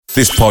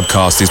This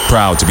podcast is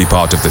proud to be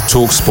part of the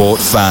TalkSport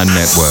Fan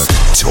Network.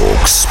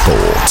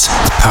 TalkSport.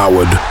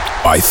 Powered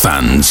by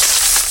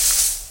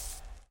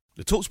fans.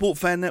 The TalkSport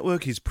Fan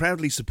Network is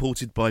proudly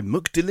supported by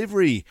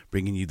McDelivery,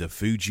 bringing you the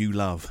food you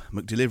love.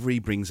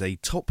 McDelivery brings a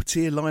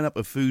top-tier lineup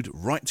of food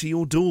right to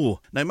your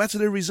door. No matter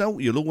the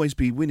result, you'll always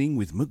be winning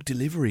with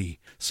McDelivery.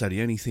 So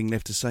the only thing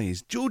left to say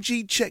is,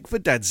 Georgie, check for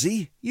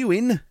Dadsy. You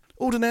in?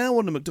 Order now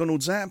on the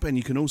McDonald's app, and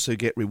you can also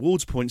get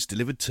rewards points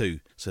delivered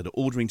too. So that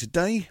ordering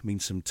today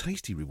means some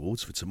tasty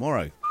rewards for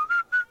tomorrow.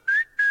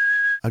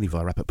 Only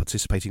via app at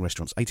participating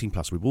restaurants. 18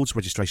 plus. Rewards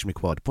registration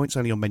required. Points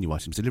only on menu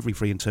items. Delivery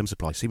free and terms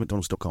apply. See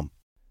mcdonalds.com.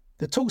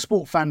 The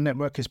TalkSport Fan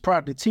Network is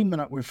proudly teaming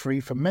up with Free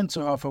for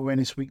Mental Health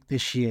Awareness Week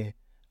this year.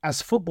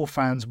 As football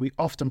fans, we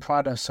often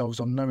pride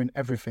ourselves on knowing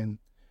everything,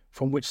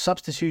 from which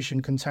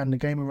substitution can turn the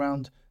game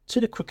around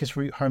to the quickest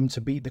route home to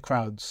beat the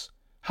crowds.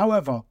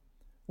 However,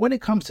 when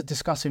it comes to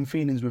discussing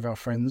feelings with our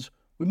friends,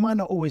 we might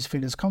not always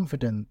feel as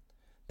confident.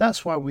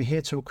 That's why we're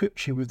here to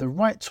equip you with the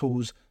right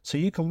tools so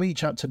you can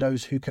reach out to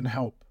those who can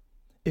help.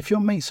 If your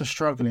mates are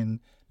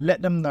struggling,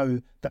 let them know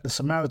that the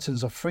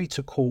Samaritans are free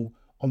to call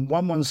on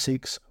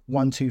 116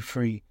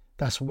 123.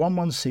 That's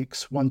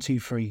 116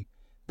 123.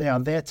 They are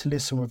there to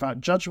listen without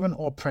judgment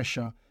or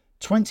pressure,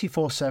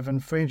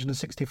 24/7,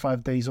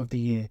 365 days of the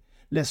year.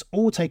 Let's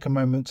all take a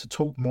moment to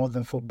talk more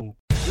than football.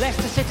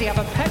 Leicester City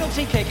have a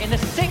penalty kick in the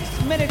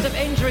 6th minute of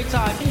injury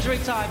time.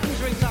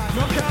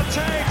 Knockout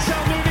takes,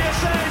 Almunia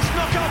saves,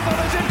 knockout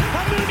follows in,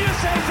 Almunia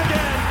saves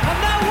again. And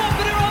now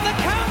Watford are on the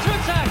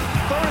counter-attack.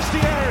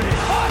 Forestieri.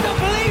 Oh, I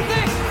don't believe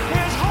this.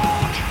 Here's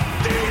Hawk.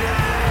 Deeney.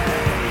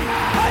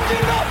 I do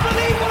not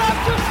believe what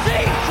I've just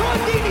seen. Troy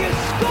Deeney has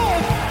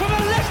scored from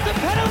a Leicester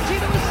penalty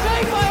that was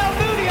saved by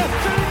Almunia.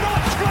 Do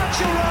not scratch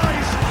your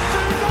eyes.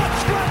 Do not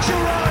scratch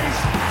your eyes.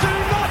 Do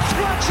not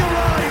scratch your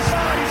eyes.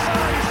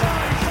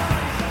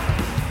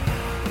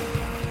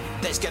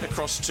 Let's get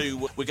across to,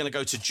 we're going to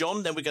go to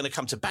John, then we're going to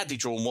come to badly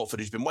drawn Watford,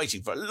 who's been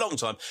waiting for a long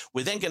time.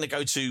 We're then going to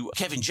go to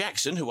Kevin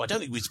Jackson, who I don't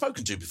think we've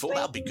spoken to before.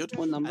 That'll be good.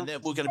 And then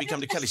we're going to be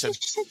coming to Kelly. So,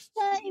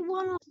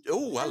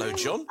 oh, hello,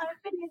 John.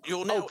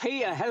 You're now,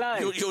 Peter,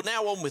 hello. You're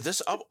now on with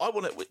us. I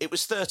want it. It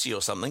was 30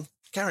 or something.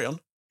 Carry on.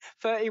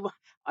 31.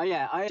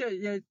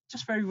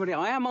 Just for everybody,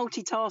 I am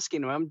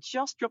multitasking. I'm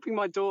just dropping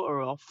my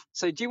daughter off.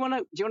 So do you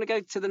want to go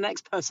to the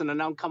next person and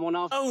I'll come on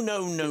after? Oh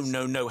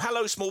no.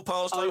 Hello, Small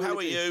Parslow. How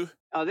are you?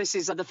 Oh, this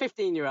is the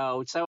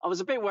 15-year-old. So I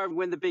was a bit worried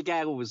when the Big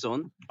L was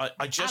on.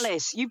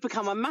 Alice, you've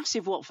become a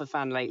massive Watford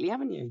fan lately,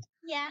 haven't you?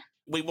 Yeah.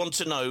 We want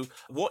to know,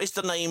 what is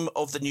the name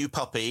of the new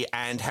puppy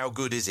and how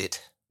good is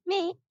it?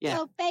 Me? Yeah.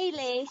 Oh,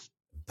 Bailey.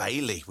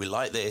 Bailey, we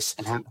like this.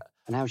 And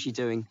how's she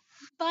doing?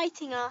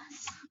 Biting us.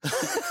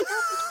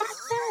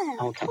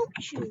 Okay.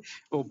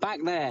 Well, back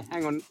there.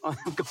 Hang on.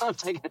 I'm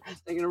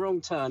taking a wrong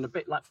turn, a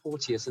bit like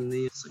Porteous in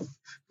the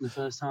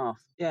first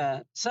half.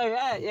 Yeah. So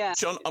yeah.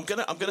 John, I'm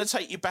gonna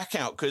take you back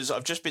out because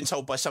I've just been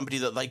told by somebody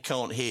that they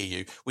can't hear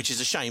you, which is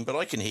a shame. But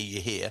I can hear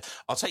you here.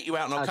 I'll take you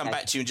out and I'll come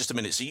back to you in just a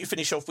minute. So you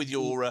finish off with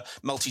your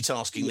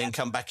multitasking, then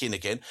come back in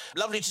again.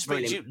 Lovely to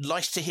speak to you.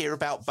 Nice to hear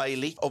about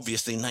Bailey,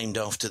 obviously named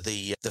after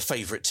the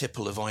favourite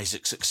tipple of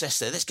Isaac's success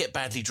there. Let's get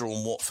badly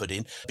drawn Watford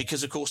in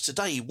because of course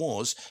today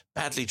was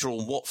badly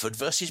drawn Watford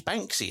versus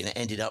Banksy, and it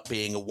ended up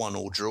being a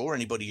 1-1 draw.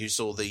 Anybody who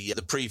saw the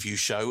preview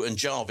show, and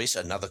Jarvis,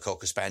 another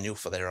Cocker Spaniel,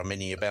 for there are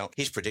many about,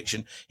 his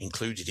prediction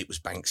included it was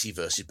Banksy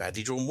versus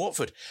badly drawn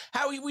Watford.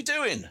 How are we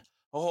doing?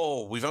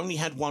 Oh, we've only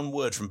had one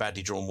word from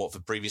badly drawn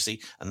Watford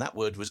previously, and that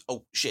word was,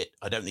 oh, shit,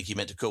 I don't think he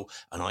meant to call,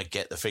 and I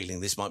get the feeling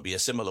this might be a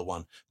similar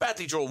one.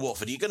 Badly drawn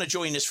Watford, are you going to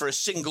join us for a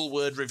single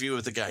word review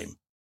of the game?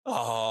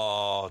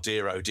 Oh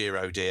dear, oh dear,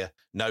 oh dear.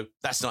 No,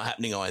 that's not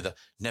happening either.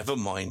 Never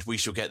mind, we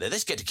shall get there.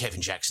 Let's get to Kevin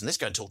Jackson. Let's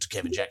go and talk to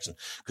Kevin Jackson,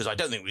 because I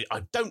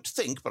don't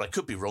think, but I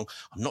could be wrong.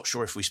 I'm not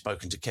sure if we've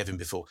spoken to Kevin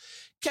before.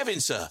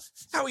 Kevin, sir,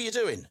 how are you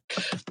doing?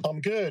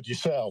 I'm good.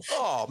 Yourself?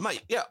 Oh,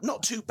 mate, yeah,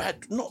 not too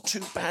bad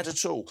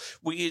at all.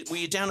 Were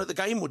you down at the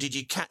game, or did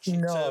you catch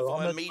it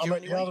via media? I'm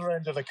at the other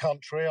end of the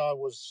country. I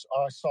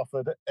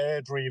suffered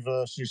Airdrie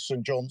versus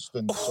St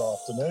Johnstone this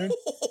afternoon.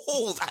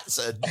 Oh, that's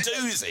a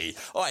doozy.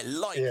 I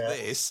like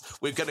this.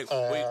 We're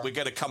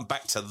gonna come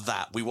back to that.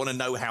 We want to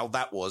know how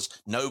that was.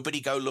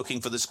 Nobody go looking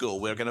for the score.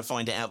 We're going to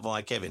find it out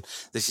via Kevin.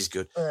 This is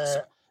good.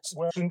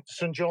 Well,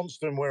 St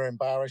Johnstone were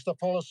embarrassed. I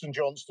follow St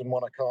Johnstone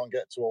when I can't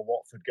get to a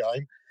Watford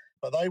game,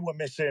 but they were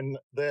missing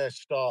their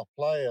star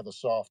player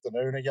this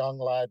afternoon, a young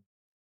lad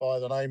by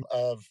the name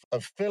of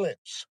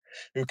Phillips,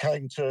 who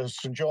came to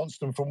St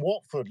Johnstone from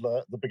Watford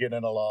at the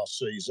beginning of last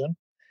season,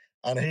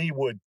 and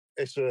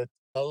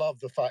I love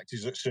the fact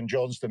he's at St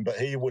Johnstone, but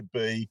he would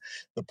be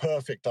the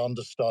perfect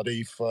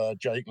understudy for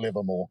Jake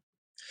Livermore.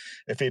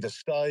 If he'd have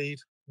stayed,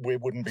 we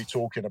wouldn't be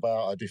talking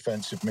about a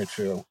defensive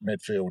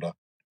midfielder.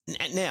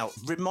 Now,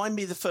 remind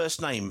me the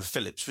first name of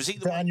Phillips. Was he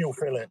Daniel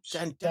Phillips?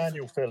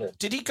 Daniel Phillips.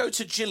 Did he go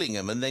to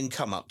Gillingham and then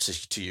come up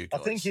to you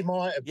guys? I think he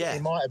might have. Yeah. He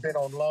might have been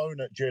on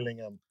loan at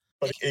Gillingham,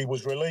 but he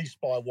was released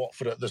by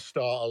Watford at the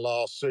start of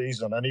last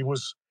season, and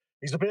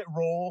he's a bit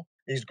raw.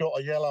 He's got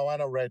a yellow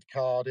and a red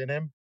card in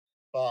him,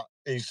 but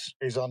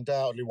he's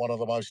undoubtedly one of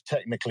the most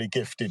technically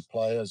gifted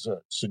players at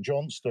St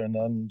Johnstone,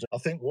 and I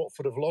think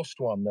Watford have lost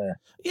one there.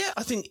 Yeah,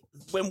 I think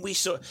when we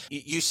saw,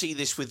 you see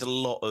this with a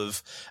lot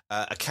of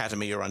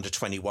academy or under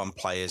 21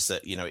 players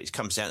that, it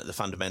comes down to the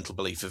fundamental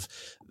belief of,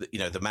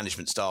 the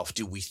management staff.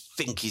 Do we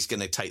think he's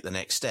going to take the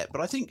next step?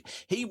 But I think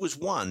he was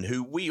one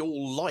who we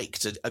all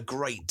liked a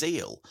great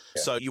deal.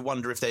 Yeah. So you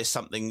wonder if there's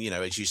something,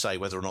 as you say,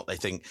 whether or not they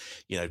think,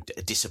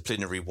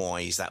 disciplinary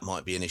wise, that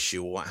might be an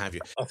issue or what have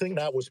you. I think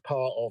that was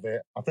part of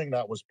it.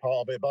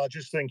 But I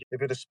just think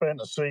if he'd have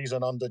spent a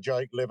season under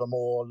Jake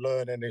Livermore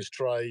learning his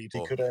trade,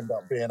 he could end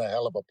up being a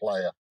hell of a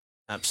player.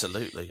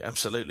 Absolutely.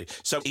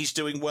 So he's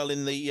doing well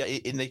in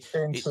St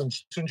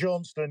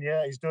Johnstone.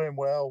 Yeah, he's doing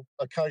well.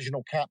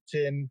 Occasional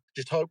captain.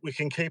 Just hope we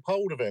can keep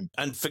hold of him.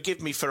 And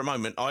forgive me for a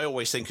moment. I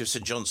always think of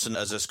St Johnstone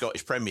as a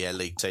Scottish Premier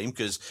League team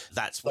because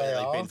that's where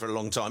they've been for a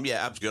long time.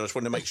 Yeah, absolutely. I just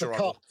wanted to make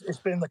sure. It's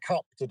been the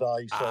cup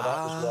today,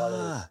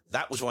 so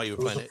that was why you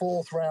were playing it. The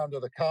fourth round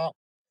of the cup,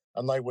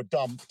 and they were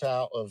dumped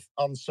out of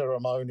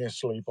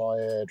unceremoniously by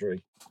Airdrie.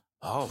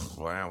 Oh,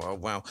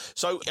 wow.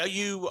 So are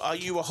you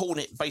a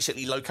Hornet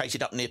basically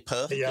located up near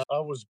Perth? Yeah, I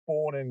was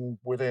born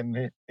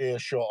within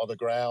earshot of the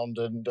ground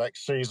and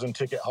ex-season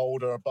ticket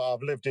holder, but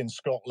I've lived in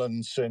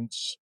Scotland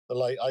since the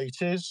late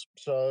 80s.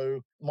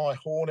 So my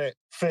Hornet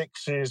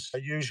fix is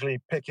usually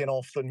picking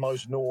off the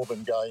most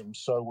northern games.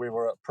 So we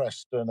were at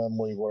Preston and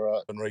we were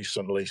at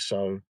recently.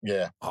 So,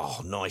 yeah.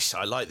 Oh, nice.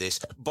 I like this.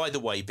 By the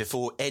way,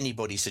 before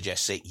anybody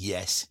suggests it,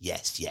 yes.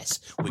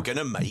 We're going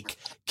to make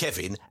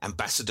Kevin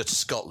ambassador to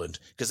Scotland.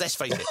 Because let's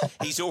face it,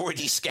 he's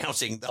already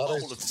scouting the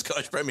whole of the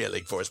Scottish Premier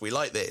League for us. We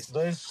like this.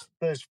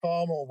 There's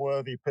far more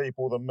worthy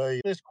people than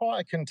me. There's quite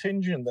a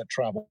contingent that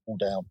travel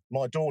down.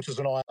 My daughters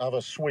and I have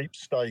a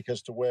sweepstake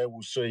as to where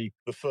we'll see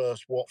the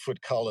first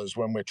Watford colours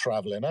when we're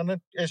travelling,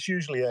 and it's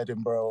usually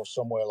Edinburgh or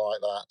somewhere like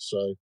that.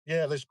 So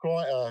yeah, there's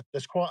quite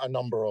a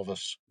number of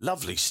us.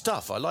 Lovely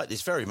stuff. I like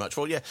this very much.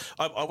 Well, yeah,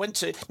 I went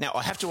to. Now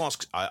I have to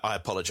ask. I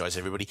apologise,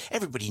 everybody.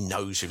 Everybody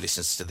knows who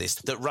listens to this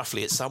that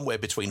roughly it's somewhere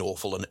between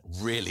awful and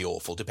really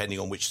awful, depending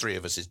on which three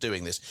of us is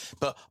doing this.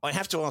 But I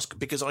have to ask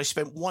because I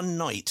spent one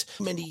night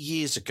many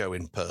years ago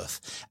in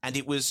Perth, and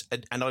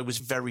I was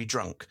very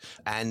drunk,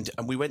 and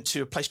we went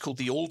to a place called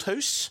the Old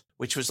House,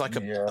 which was like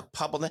a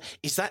pub on there.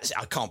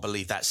 I can't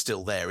believe that's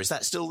still there. Is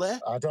that still there?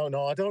 I don't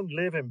know. I don't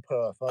live in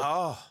Perth.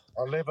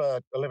 I live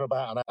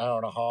about an hour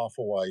and a half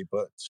away,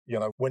 but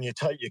when you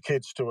take your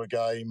kids to a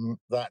game,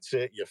 that's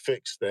it. You're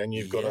fixed. Then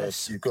you've got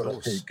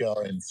to keep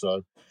going.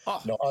 So,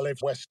 I live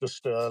west of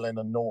Stirling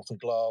and north of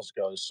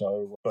Glasgow.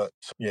 So, but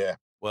yeah.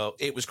 Well,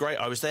 it was great.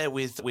 I was there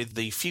with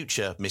the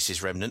future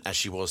Mrs. Remnant, as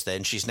she was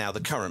then. She's now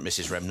the current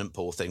Mrs. Remnant,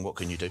 poor thing. What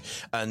can you do?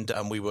 And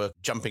we were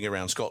jumping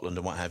around Scotland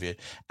and what have you.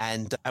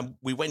 And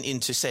we went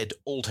into said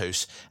Old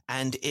House,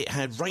 and it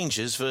had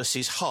Rangers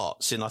versus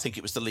Hearts in, I think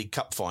it was the League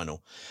Cup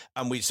final.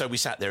 And we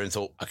sat there and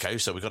thought, okay,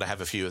 so we've got to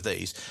have a few of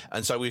these.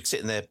 And so we were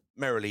sitting there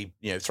merrily,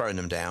 throwing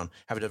them down,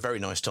 having a very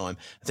nice time.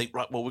 I think,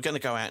 right, well, we're going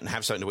to go out and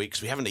have something to eat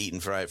because we haven't eaten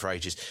for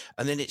ages.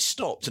 And then it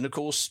stopped. And of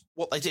course,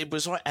 what they did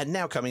was right. And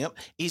now coming up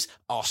is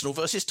Arsenal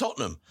versus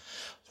Tottenham.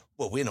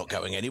 Well, we're not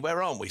going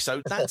anywhere, aren't we?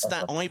 So that's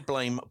that. I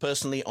blame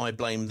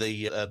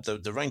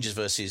the Rangers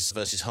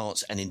versus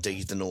Hearts and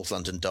indeed the North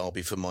London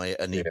derby for my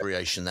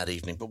inebriation that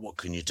evening. But what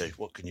can you do?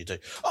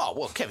 Oh,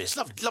 well, Kevin, it's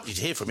lovely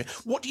to hear from you.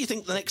 What do you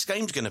think the next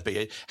game's going to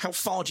be? How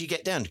far do you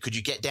get down? Could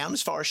you get down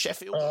as far as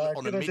Sheffield?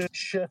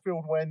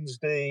 Sheffield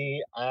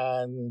Wednesday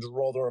and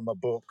Rotherham are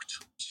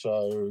booked.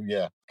 So,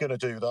 yeah, going to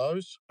do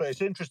those. But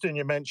it's interesting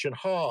you mentioned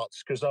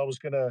Hearts because I was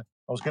going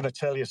to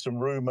tell you some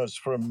rumours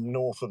from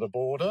north of the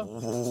border.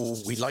 Ooh,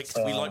 we like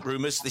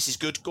rumours. This is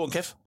good. Go on,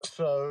 Kev.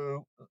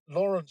 So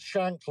Lawrence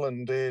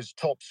Shankland is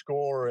top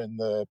scorer in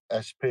the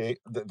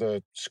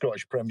the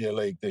Scottish Premier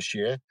League this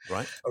year.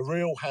 Right. A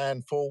real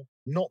handful.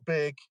 Not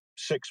big.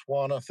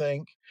 6'1", I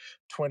think,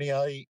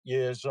 28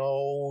 years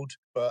old,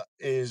 but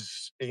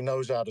he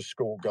knows how to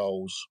score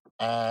goals.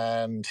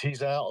 And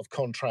he's out of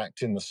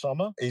contract in the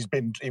summer. He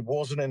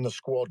wasn't in the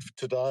squad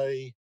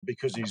today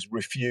because he's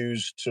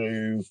refused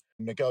to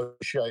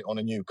negotiate on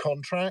a new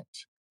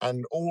contract.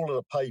 And all of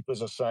the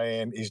papers are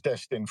saying he's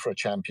destined for a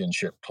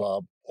championship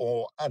club.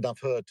 And I've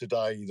heard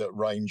today that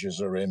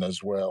Rangers are in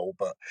as well.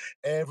 But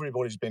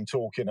everybody's been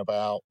talking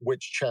about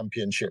which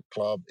championship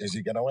club is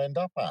he going to end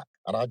up at.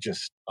 And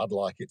I'd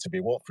like it to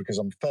be Watford because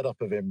I'm fed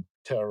up of him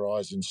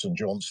terrorising St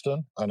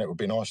Johnstone, and it would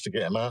be nice to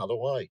get him out of the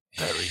way.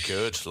 Very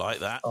good, like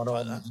that. And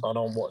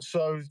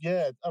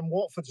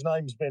Watford's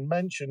name's been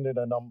mentioned in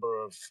a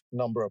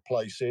number of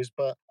places,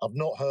 but I've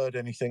not heard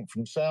anything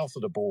from south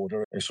of the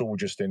border. It's all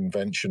just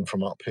invention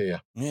from up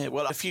here. Yeah,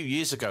 well, a few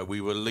years ago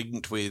we were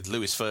linked with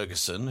Lewis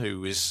Ferguson,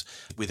 who is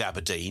with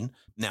Aberdeen,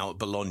 now at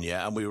Bologna,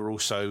 and we were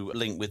also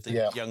linked with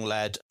the young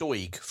lad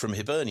Doig from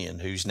Hibernian,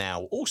 who's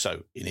now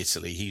also in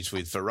Italy. He's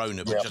with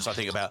Verona, but just I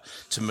think about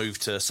to move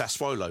to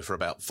Sassuolo for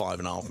about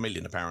 $5.5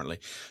 million apparently.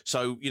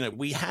 So,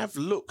 we have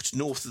looked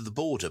north of the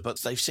border, but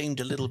they've seemed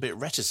a little bit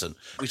reticent,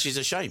 which is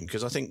a shame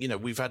because I think,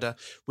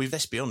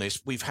 let's be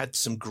honest, we've had had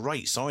some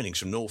great signings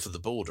from north of the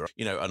border,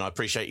 and I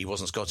appreciate he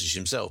wasn't Scottish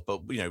himself,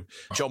 but,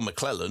 John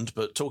McClelland,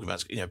 but talking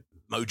about,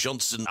 Mo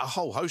Johnson, a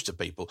whole host of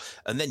people.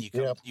 And then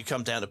you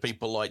come down to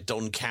people like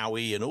Don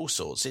Cowie and all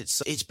sorts.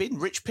 It's been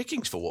rich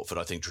pickings for Watford,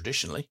 I think,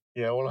 traditionally.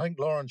 Yeah, well, I think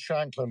Lawrence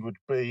Shankland would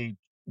be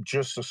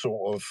just the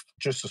sort of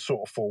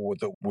forward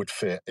that would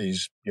fit.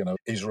 He's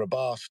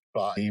robust,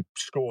 but he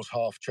scores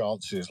half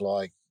chances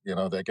like,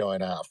 they're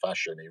going out of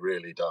fashion. He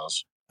really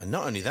does. And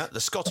not only that,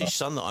 the Scottish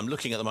Sun that I'm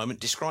looking at the moment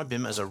describe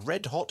him as a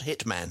red-hot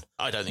hitman.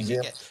 I don't think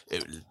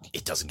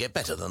it doesn't get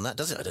better than that,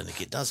 does it? I don't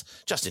think it does.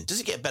 Justin, does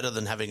it get better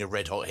than having a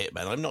red-hot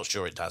hitman? I'm not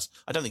sure it does.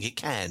 I don't think it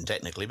can,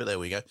 technically, but there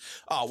we go.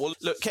 Oh, well,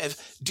 look, Kev,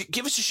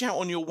 give us a shout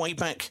on your way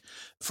back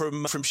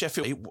from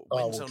Sheffield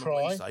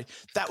Wednesday.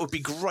 That would be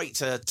great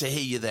to hear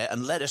you there,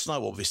 and let us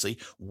know, obviously,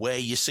 where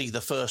you see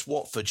the first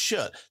Watford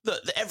shirt.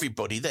 Look,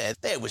 everybody there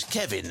was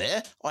Kevin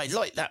there. I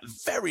like that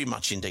very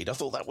much indeed. I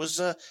thought that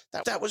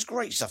was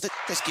great stuff.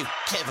 Let's give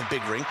Kev a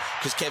big ring,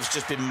 because Kev's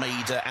just been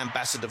made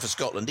ambassador for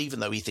Scotland, even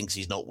though he thinks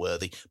he's not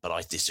worthy. But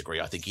I disagree.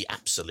 I think he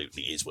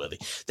absolutely is worthy.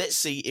 Let's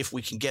see if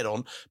we can get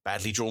on.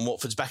 Badly Drawn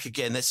Watford's back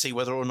again. Let's see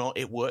whether or not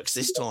it works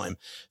this time.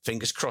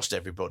 Fingers crossed,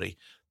 everybody.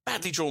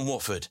 Badly Drawn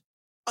Watford,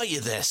 are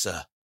you there,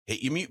 sir?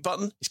 Hit your mute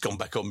button. It's gone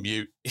back on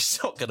mute.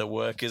 It's not going to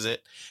work, is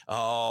it?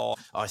 Oh,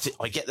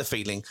 I get the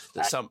feeling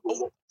that some...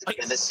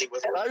 let's see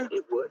whether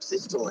it works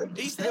this time.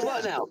 He's there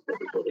right now.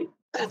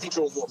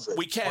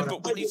 We can,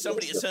 but we need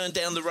somebody to turn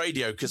down the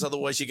radio, because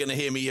otherwise you're going to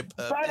hear me.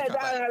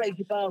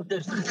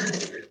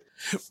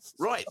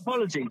 Right.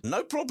 Apologies.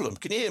 No problem.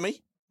 Can you hear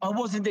me? I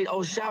was indeed. I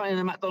was shouting in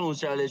the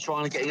McDonald's earlier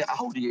trying to get a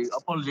hold of you.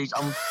 Apologies.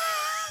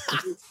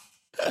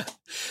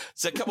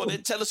 So come on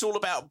then, tell us all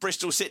about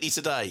Bristol City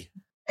today.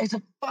 It's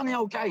a funny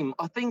old game.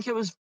 I think it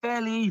was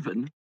fairly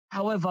even.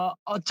 However,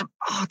 I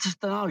just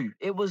don't know.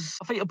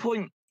 I think the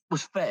point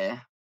was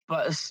fair,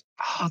 but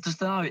I just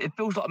don't know. It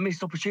feels like a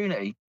missed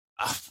opportunity.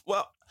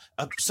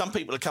 Some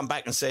people have come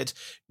back and said,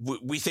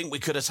 we think we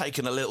could have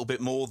taken a little bit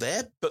more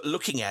there. But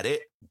looking at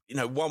it,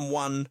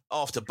 1-1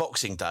 after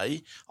Boxing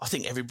Day, I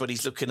think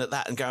everybody's looking at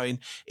that and going,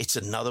 it's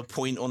another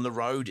point on the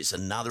road. It's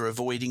another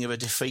avoiding of a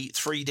defeat.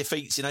 3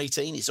 defeats in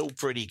 18. It's all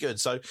pretty good.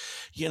 So,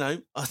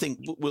 I think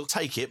we'll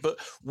take it. But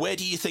where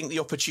do you think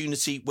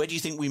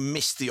we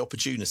missed the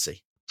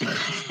opportunity?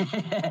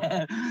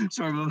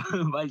 Sorry, my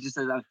mate just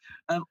said that.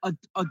 I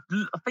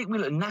think we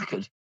looked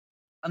knackered.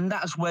 And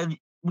that's where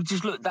we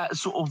just looked at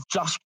sort of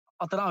just,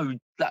 I don't know,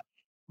 that,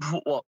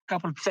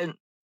 couple of percent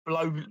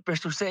below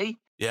Bristol City?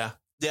 Yeah.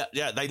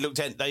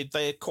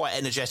 They're quite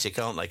energetic,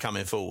 aren't they,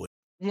 coming forward?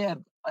 Yeah,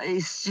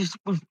 it's just,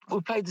 we've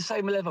played the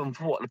same 11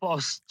 for the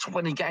past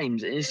 20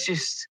 games. It's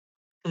just,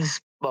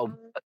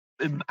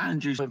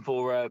 Andrews went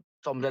for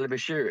Tom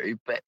Delabashiru,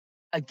 but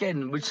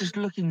again, we're just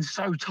looking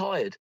so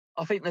tired.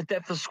 I think the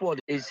depth of squad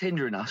is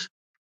hindering us.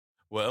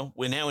 Well,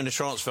 we're now in the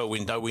transfer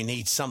window. We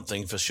need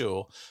something for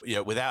sure,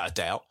 without a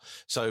doubt.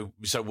 So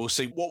we'll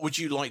see. What would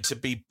you like to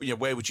be?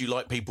 Where would you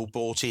like people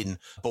bought in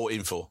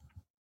for?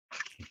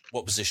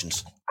 What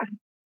positions?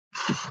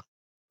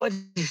 Where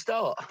did you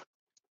start?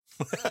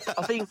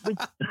 I think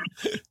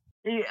to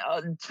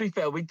be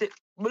fair, we're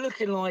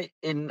looking like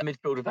in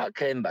midfield without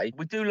Kembe.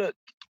 We do look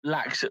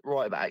lax at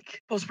right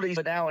back, possibly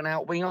an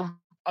out-and-out winger.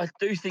 I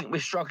do think we're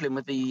struggling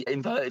with the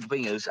inverted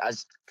wingers,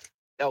 as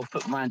our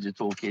football manager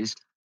talk is.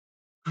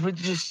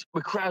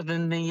 We're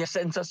crowding the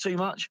centre too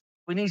much.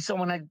 We need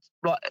someone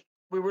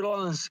we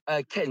rely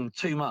on Ken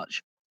too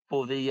much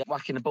for the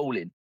whacking the ball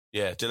in.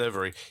 Yeah,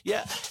 delivery.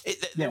 Yeah,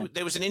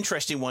 there was an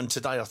interesting one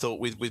today, I thought,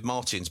 with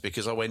Martins,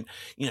 because I went,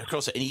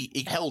 across it, and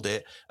he held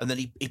it, and then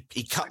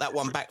he cut that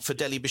one back for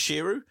Deli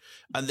Bashiru,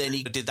 and then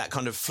he did that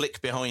kind of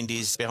flick behind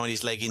his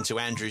leg into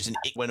Andrews, and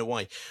it went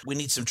away. We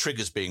need some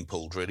triggers being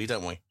pulled, really,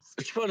 don't we?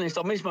 To be honest,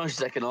 I missed most of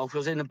the second half because I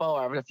was in the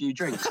bar having a few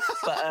drinks.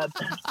 But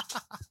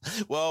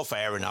well,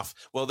 fair enough.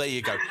 Well, there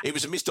you go. It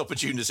was a missed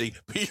opportunity,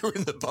 but you were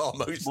in the bar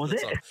most of the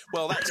time.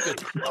 Well, that's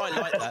good. I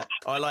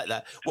like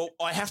that. Well,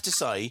 I have to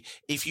say,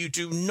 if you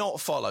do not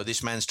follow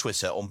this man's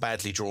Twitter on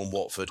Badly Drawn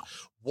Watford,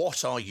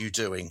 what are you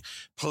doing?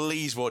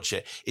 Please watch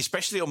it,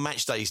 especially on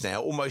match days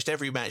now. Almost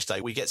every match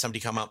day, we get somebody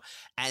come up.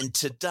 And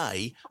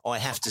today, I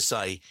have to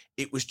say,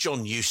 it was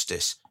John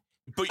Eustace.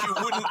 But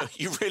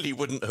you really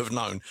wouldn't have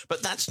known.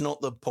 But that's not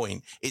the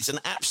point. It's an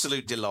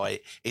absolute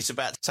delight. It's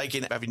about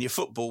having your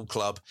football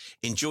club,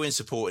 enjoying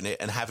supporting it,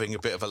 and having a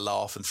bit of a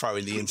laugh and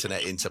throwing the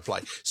internet into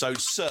play. So,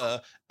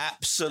 sir,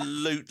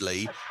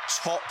 absolutely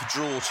top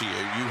draw to you.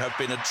 You have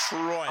been a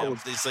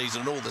triumph this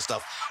season and all the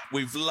stuff.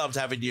 We've loved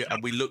having you,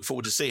 and we look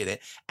forward to seeing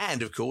it.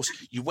 And, of course,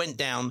 you went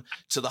down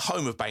to the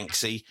home of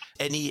Banksy.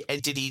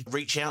 Did he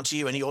reach out to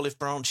you? Any olive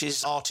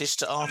branches, artist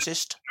to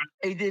artist?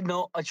 He did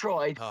not. I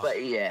tried,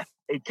 but yeah.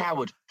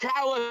 Coward.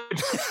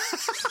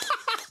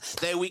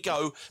 There we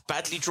go.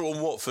 Badly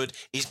drawn Watford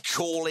is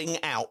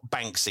calling out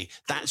Banksy.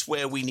 That's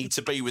where we need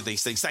to be with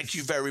these things. Thank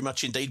you very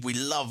much indeed. We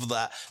love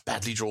that.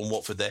 Badly drawn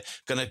Watford there.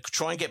 Going to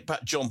try and get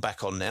John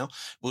back on now.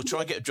 We'll try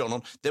and get John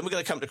on. Then we're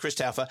going to come to Chris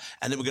Taufer,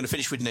 and then we're going to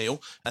finish with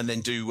Neil, and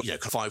then do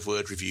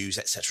 5-word reviews,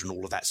 etc., and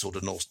all of that sort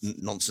of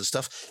nonsense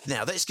stuff.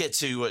 Now let's get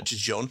to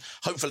John.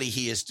 Hopefully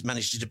he has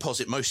managed to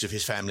deposit most of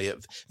his family at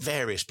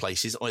various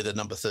places, either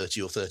number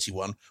 30 or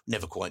 31.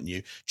 Never quite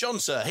knew. John,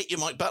 sir, hit your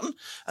mic button,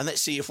 and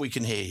let's see if we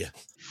can hear you.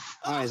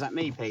 Oh, is that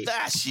me, Pete?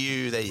 That's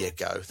you. There you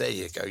go. There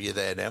you go. You're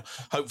there now.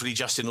 Hopefully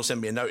Justin will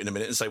send me a note in a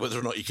minute and say whether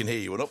or not he can hear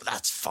you or not, but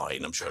that's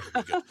fine. I'm sure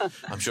it'll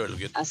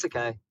be good. That's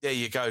okay. There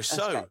you go.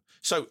 So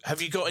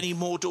have you got any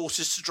more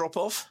daughters to drop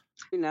off?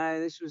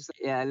 This was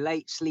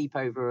late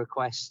sleepover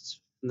requests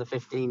from the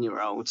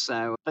 15-year-old.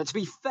 So, but to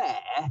be fair,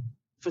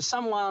 for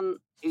someone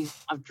who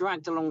I've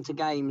dragged along to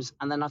games,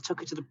 and then I took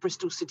her to the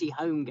Bristol City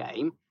home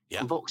game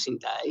on Boxing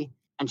Day,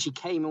 and she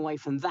came away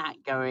from that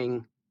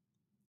going,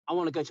 I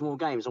want to go to more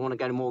games. I want to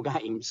go to more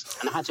games.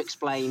 And I had to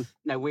explain,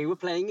 no, we were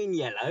playing in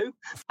yellow.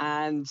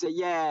 And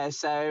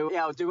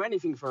I'll do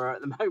anything for her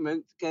at the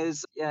moment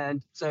because,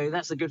 so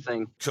that's a good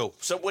thing. Cool.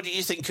 So what do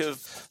you think of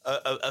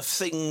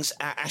things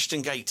at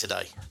Ashton Gate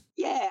today?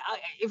 Yeah,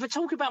 if I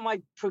talk about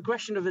my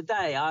progression of the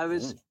day, I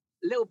was a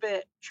little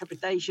bit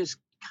trepidatious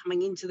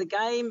coming into the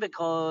game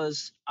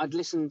because I'd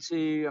listened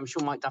to, I'm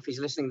sure Mike Duffy's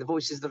listening, the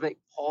Voices of the Vic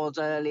pod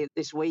earlier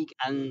this week,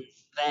 and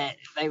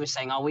they were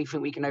saying, we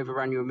think we can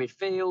overrun you in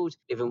midfield.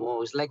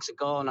 Livermore's legs are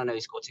gone. I know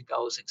he scored 2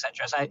 goals,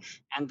 etc. So,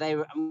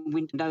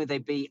 we know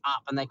they'd be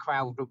up and their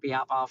crowd would be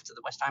up after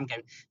the West Ham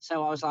game.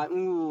 So I was like,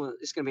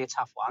 it's going to be a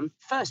tough one.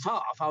 First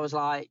half, I was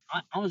like,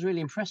 I was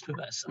really impressed with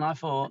us. And I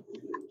thought,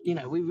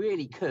 we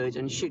really could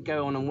and should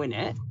go on and win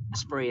it.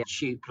 Asprey,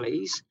 shoot,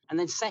 please. And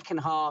then second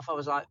half, I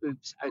was like,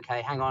 oops,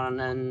 okay, hang on.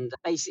 And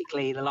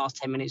basically the last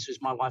 10 minutes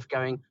was my wife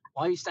going,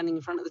 why are you standing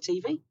in front of the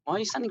TV? Why are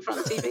you standing in front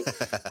of the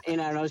TV?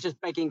 And I was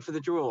just begging for the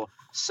draw.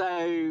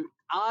 So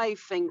I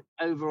think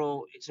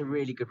overall it's a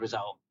really good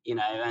result,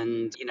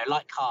 and,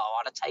 like Carl,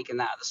 I'd have taken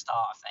that at the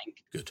start, I think.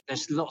 Good.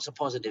 There's lots of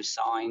positive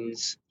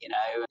signs,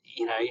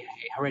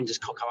 horrendous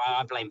cock.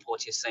 I blame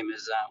Porteous, same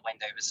as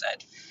Wendover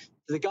said,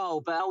 for the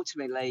goal. But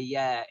ultimately,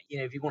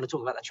 if you want to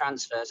talk about the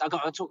transfers, I've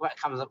got to talk about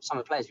some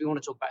of the players. If we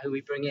want to talk about who we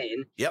bring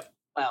in. Yep.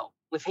 Well,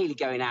 with Healy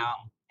going out,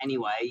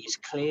 anyway, he's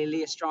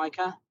clearly a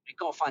striker. We've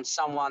got to find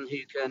someone who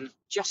can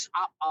just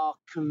up our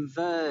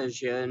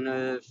conversion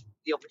of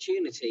the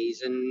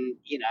opportunities. And,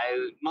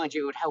 mind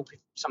you, it would help if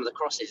some of the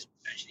crosses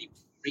actually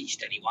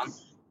reached anyone.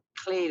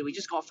 Clearly, we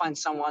just got to find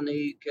someone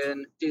who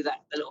can do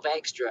that a little bit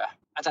extra.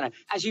 I don't know.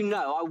 As you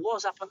know, I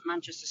was up at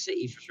Manchester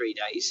City for 3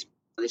 days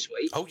this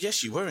week. Oh,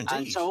 yes, you were indeed.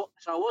 And so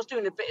I was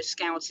doing a bit of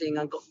scouting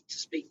and got to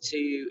speak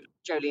to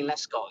Jolene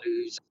Lescott,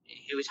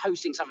 who was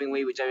hosting something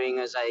we were doing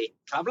as a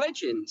club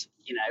legend,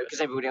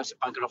 because everybody else had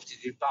buggered off to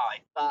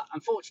Dubai. But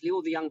unfortunately,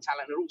 all the young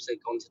talent had also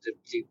gone to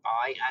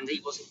Dubai, and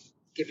he wasn't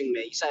giving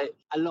me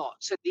a lot.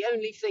 So the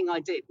only thing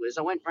I did was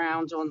I went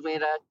round we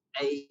had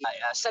a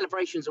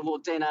celebrations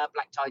award dinner,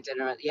 black tie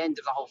dinner at the end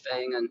of the whole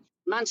thing, and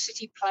Man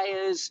City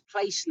players'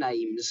 place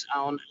names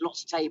on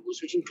lots of tables,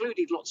 which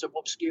included lots of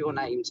obscure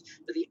names.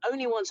 But the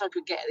only ones I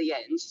could get at the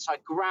end, so I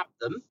grabbed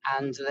them,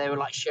 and they were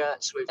like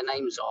shirts with the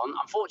names on.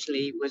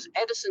 Unfortunately, was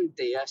Ederson,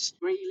 Diaz,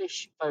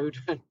 Grealish,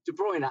 Foden, De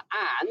Bruyne,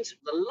 and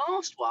the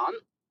last one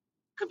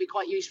could be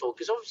quite useful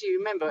because obviously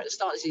remember at the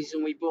start of the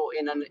season we brought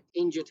in an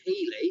injured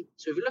Healy.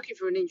 So if you're looking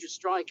for an injured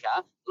striker,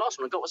 the last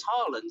one I got was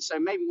Haaland. So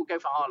maybe we'll go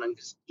for Haaland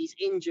because he's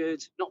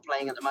injured, not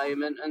playing at the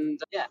moment,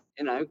 and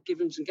give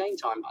him some game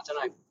time. I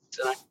don't know.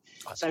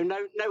 So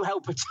no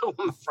help at all,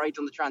 I'm afraid,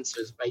 on the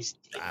transfers,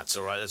 basically. That's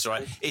all right.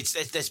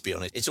 Let's be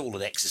honest. It's all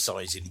an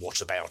exercise in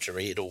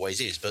whataboutery. It always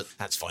is, but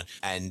that's fine.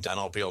 And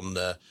I'll be on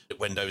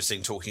Wendover's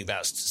thing talking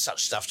about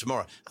such stuff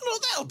tomorrow.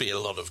 And that'll be a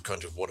lot of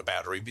kind of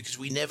whataboutery because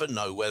we never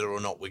know whether or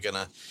not we're going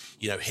to,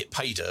 hit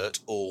pay dirt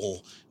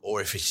or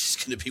if it's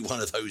just going to be one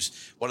of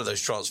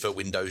those transfer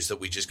windows that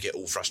we just get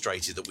all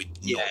frustrated that we're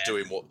not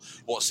doing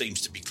what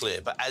seems to be clear.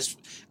 But as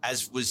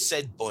was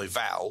said by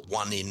Val,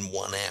 1 in,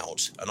 1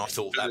 out, and I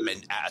thought that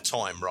meant at a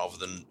time rather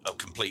than a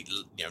complete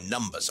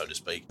number, so to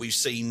speak. We've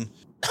seen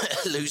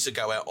Louza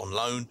go out on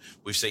loan.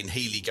 We've seen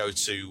Healy go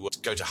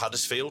to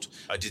Huddersfield.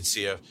 I did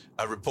see a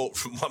report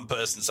from one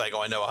person saying,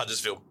 I know a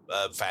Huddersfield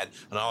fan,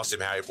 and I asked him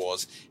how it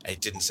was, and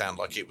it didn't sound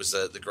like it was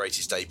the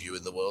greatest debut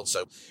in the world,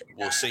 so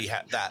we'll see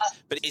how that.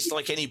 But it's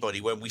like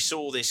anybody, when we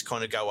saw this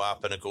kind of go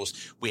up, and of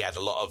course we had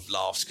a lot of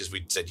laughs because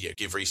we'd said,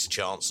 give Reece a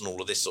chance and all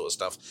of this sort of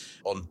stuff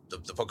on the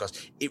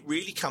podcast. It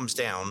really comes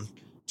down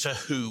to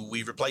who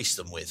we replace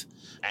them with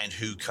and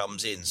who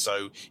comes in.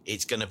 So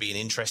it's going to be an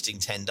interesting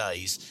 10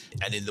 days.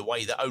 And in the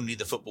way that only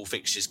the football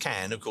fixtures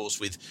can, of course,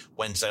 with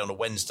Wednesday on a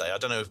Wednesday, I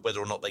don't know whether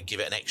or not they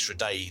give it an extra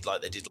day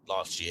like they did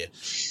last year,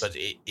 but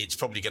it's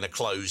probably going to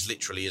close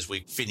literally as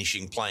we're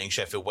finishing playing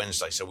Sheffield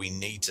Wednesday. So we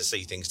need to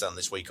see things done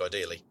this week,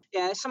 ideally.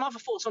 Yeah, some other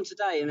thoughts on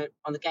today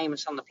on the game and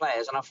some of the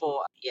players. And I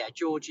thought,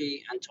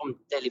 Georgie and Tom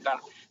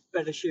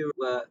Bernashew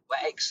were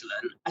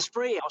excellent.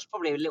 Asprey, I was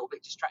probably a little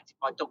bit distracted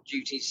by dog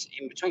duties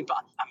in between, but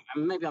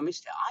maybe I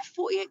missed it. I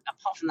thought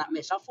apart from that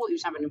miss, I thought he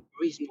was having a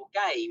reasonable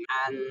game.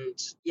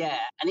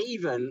 And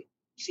even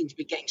he seemed to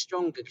be getting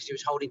stronger because he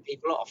was holding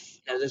people off.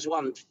 There's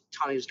one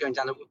time he was going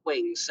down the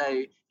wings,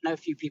 so no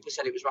few people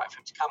said it was right for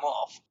him to come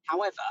off.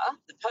 However,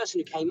 the person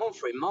who came on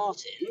for him,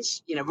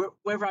 Martins,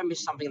 whether I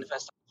missed something in the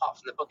first time, apart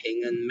from the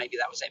booking, and maybe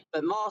that was it.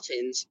 But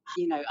Martins,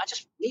 I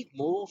just need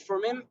more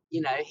from him.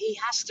 He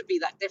has to be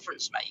that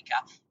difference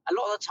maker. A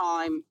lot of the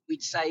time,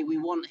 we'd say we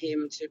want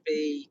him to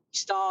be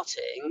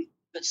starting,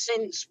 but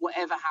since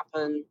whatever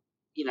happened,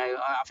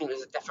 I think it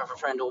was a death of a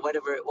friend or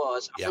whatever it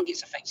was, I think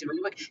it's affected him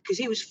because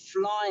he was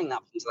flying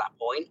up until that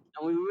point,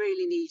 and we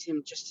really need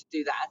him just to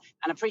do that.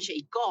 And I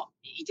appreciate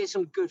he did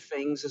some good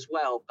things as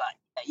well, but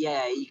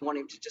you want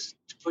him to just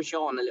to push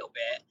on a little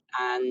bit.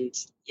 And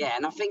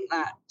I think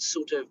that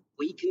sort of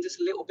weakened us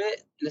a little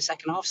bit in the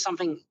second half.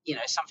 Something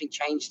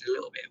changed a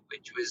little bit,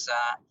 which was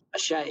a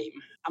shame.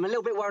 I'm a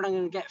little bit worried I'm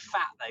going to get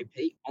fat though,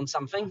 Pete, on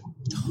something.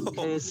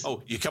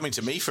 Oh, you're coming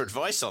to me for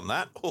advice on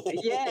that?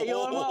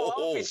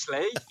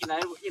 Obviously,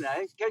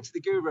 go to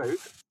the guru.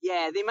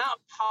 Yeah, the amount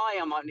of pie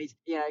I might need,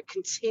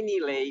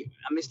 continually,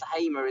 Mr.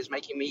 Hamer is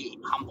making me eat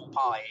humble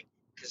pie.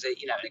 Because,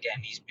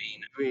 again, he's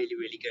been really,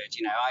 really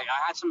good.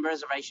 I had some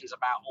reservations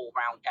about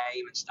all-round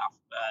game and stuff,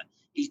 but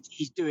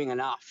he's doing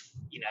enough,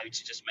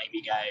 to just make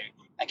me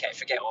go, okay,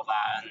 forget all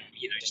that, and,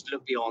 just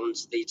look beyond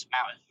the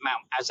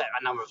amount, as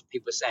a number of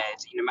people said,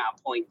 amount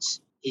of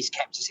points he's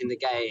kept us in the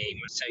game.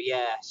 So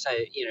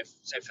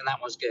from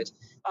that one's good.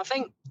 But I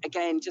think,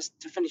 again, just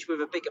to finish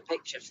with a bigger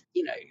picture,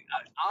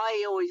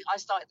 I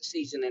started the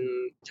season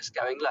in just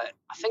going, look,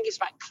 I think it's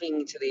about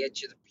clinging to the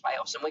edge of the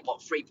playoffs, and we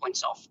got 3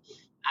 points off.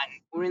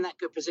 And we're in that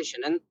good position.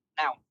 And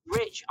now,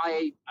 Rich,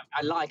 I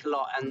like a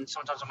lot, and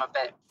sometimes I'm a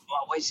bit,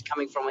 where's he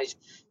coming from his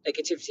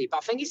negativity? But I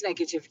think his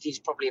negativity is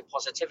probably a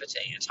positivity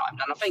at times.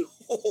 And I think...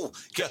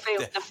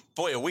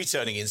 boy, are we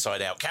turning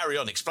inside out. Carry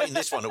on, explain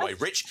this one away.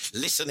 Rich,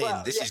 listen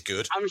in, this is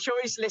good. I'm sure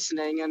he's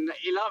listening, and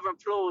he'll either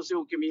applause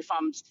or give me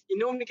thumbs. He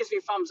normally gives me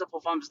a thumbs up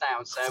or thumbs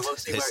down, so we'll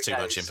see where it goes. There's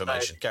too much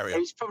information, carry on.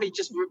 He's probably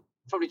just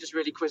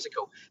really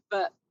quizzical.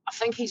 But I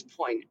think his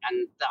point,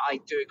 and that I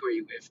do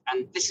agree with,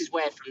 and this is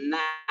where from now,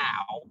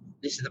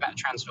 this is about the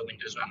transfer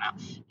window as well now,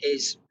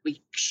 is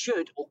we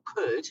should or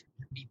could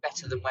be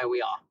better than where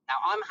we are. Now,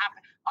 I'm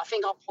happy. I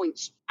think our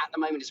points at the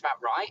moment is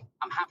about right.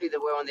 I'm happy that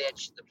we're on the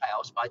edge of the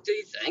playoffs, but I do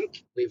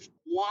think with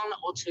one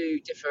or two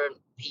different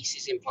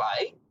pieces in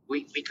play,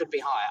 we could be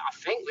higher. I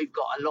think we've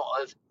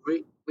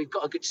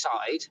got a good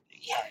side.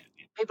 Yeah,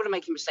 people are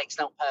making mistakes,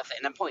 not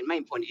perfect. And the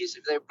main point is,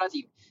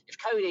 if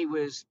Coney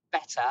was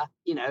better,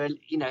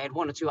 had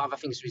one or two other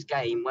things to his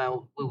game,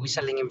 well, we'll be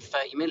selling him for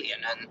 30 million.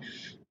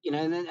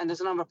 And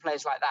there's a number of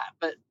players like that.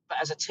 But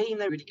as a team,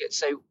 they're really good.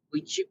 So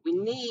we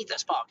need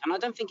that spark. And I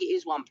don't think it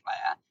is one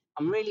player.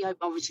 I'm really hoping,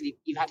 obviously,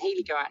 you've had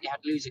Healy go out and you had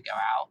Loser go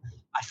out.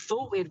 I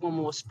thought we had one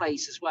more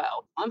space as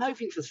well. I'm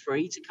hoping for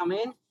 3 to come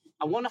in.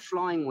 I want a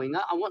flying winger.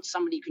 I want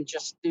somebody who can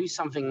just do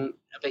something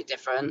a bit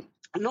different.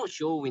 I'm not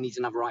sure we need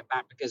another right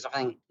back because I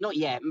think, not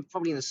yet,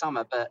 probably in the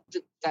summer, but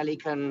Delhi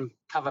can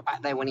cover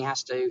back there when he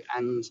has to,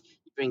 and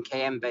you bring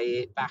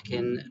KMB back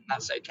in, and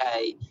that's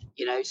okay.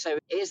 So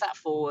it is that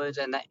forward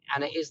and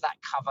it is that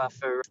cover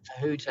for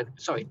Hooter.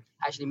 Sorry,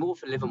 actually more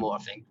for Livermore,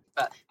 I think.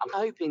 But I'm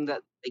hoping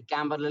that they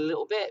gamble a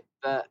little bit,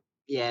 but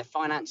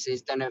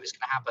finances, don't know if it's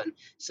going to happen.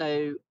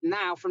 So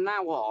from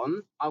now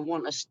on, I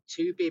want us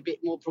to be a bit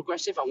more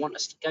progressive. I want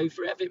us to go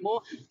for it a bit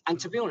more. And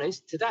to be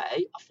honest, today,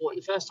 I thought in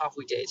the first half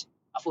we did.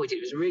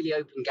 It was a really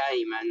open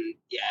game, and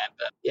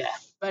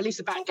but at least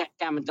the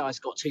backgammon dice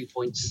got 2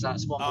 points. So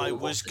that's one. I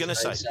was going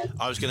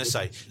to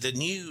say the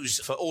news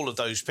for all of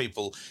those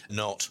people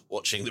not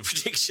watching the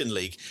Prediction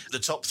League. The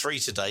top 3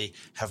 today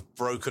have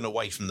broken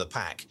away from the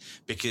pack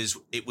because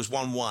it was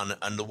 1-1,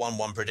 and the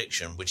 1-1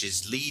 prediction, which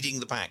is leading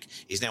the pack,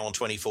 is now on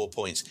 24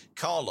 points.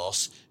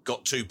 Carlos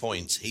got 2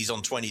 points. He's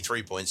on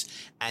 23 points.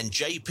 And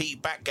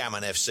JP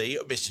Backgammon FC,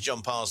 Mr.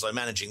 John Parslow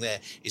managing there,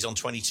 is on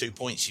 22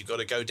 points. You've got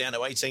to go down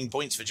to 18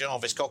 points for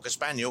Jarvis Cocker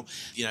Spaniel,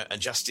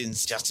 and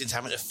Justin's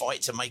having to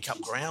fight to make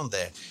up ground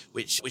there,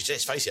 which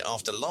let's face it,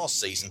 after last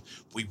season,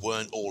 we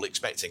weren't all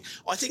expecting.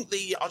 I think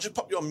I'll just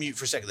pop you on mute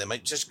for a second there,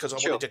 mate, just because I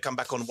wanted to come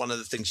back on one of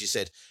the things you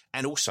said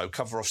and also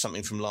cover off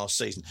something from last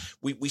season.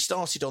 We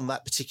started on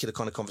that particular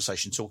kind of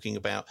conversation talking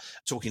about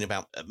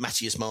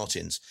Matthias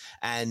Martins,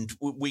 and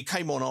we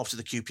came on after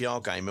the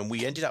QPR game and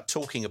we ended up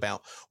talking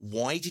about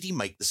why did he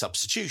make the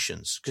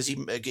substitutions? Because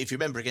if you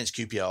remember against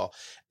QPR,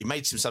 he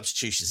made some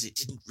substitutions. It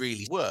didn't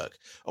really work.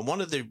 And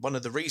one of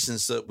the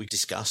reasons that we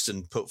discussed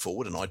and put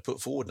forward, and I'd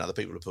put forward and other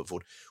people had put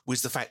forward,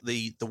 was the fact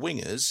the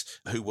wingers,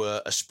 who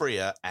were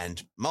Asprilla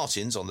and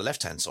Martins on the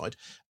left-hand side,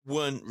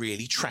 weren't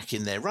really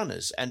tracking their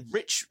runners. And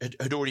Rich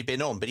had already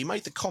been on, but he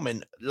made the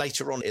comment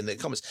later on in the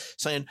comments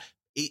saying,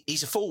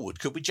 he's a forward.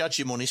 Could we judge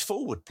him on his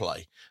forward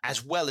play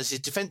as well as his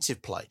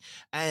defensive play?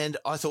 And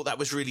I thought that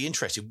was really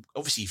interesting.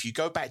 Obviously, if you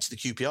go back to the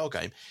QPR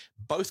game,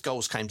 both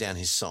goals came down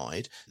his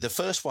side. The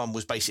first one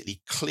was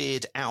basically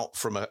cleared out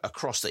from a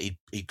cross that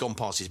he'd gone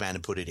past his man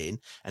and put it in,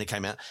 and it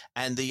came out.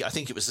 And I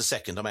think it was the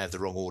second, I may have the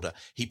wrong order.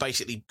 He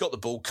basically got the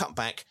ball, cut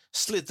back,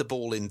 slid the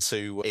ball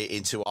into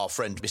our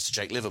friend, Mr.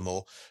 Jake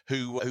Livermore,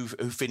 who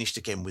finished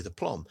again with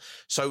aplomb.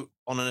 So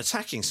on an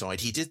attacking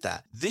side, he did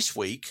that. This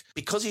week,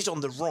 because he's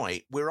on the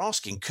right, we're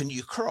asking, can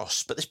you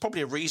cross? But there's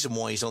probably a reason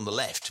why he's on the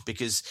left,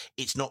 because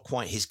it's not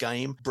quite his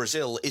game.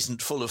 Brazil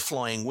isn't full of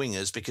flying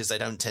wingers because they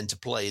don't tend to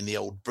play in the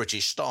old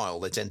British style.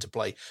 They tend to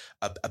play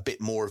a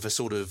bit more of a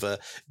sort of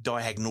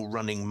diagonal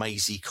running,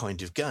 mazy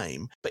kind of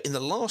game. But in the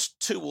last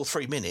 2 or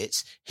 3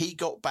 minutes, he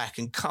got back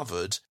and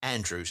covered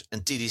Andrews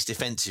and did his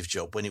defensive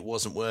job when it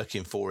wasn't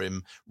working for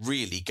him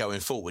really going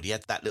forward. He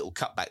had that little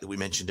cutback that we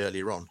mentioned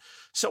earlier on.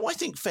 So I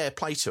think fair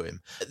play to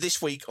him.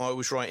 This week, I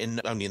was writing,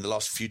 only in the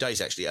last few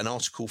days actually, an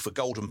article for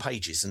Golden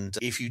Pages. And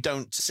if you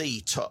don't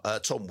see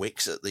Tom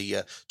Wicks at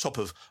the top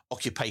of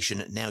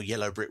Occupation Now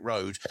Yellow Brick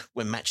Road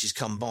when matches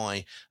come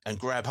by and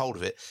grab hold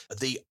of it,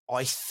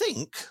 I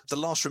think the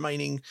last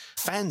remaining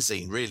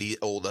fanzine really,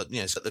 or that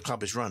the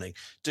club is running,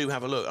 do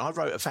have a look. I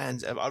wrote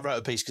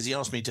a piece because he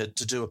asked me to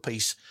do a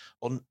piece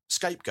on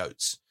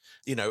scapegoats,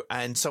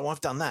 and so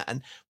I've done that.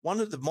 And one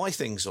of my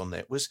things on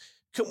there was,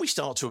 can we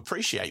start to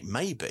appreciate,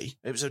 maybe,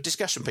 it was a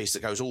discussion piece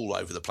that goes all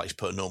over the place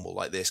per normal,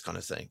 like this kind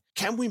of thing.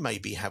 Can we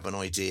maybe have an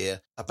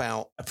idea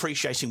about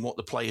appreciating what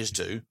the players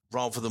do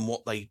rather than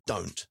what they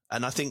don't?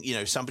 And I think,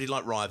 somebody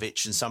like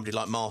Rajovic and somebody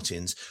like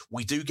Martins,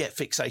 we do get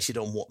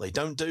fixated on what they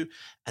don't do.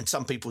 And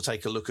some people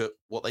take a look at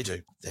what they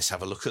do. Let's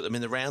have a look at them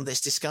in the round. Let's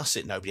discuss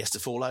it. Nobody has to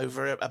fall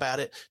over about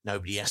it.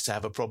 Nobody has to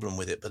have a problem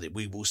with it, but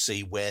we will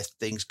see where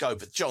things go.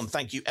 But John,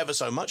 thank you ever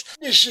so much.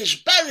 This is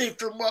Barry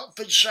from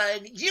Watford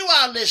saying you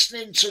are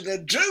listening to the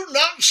Do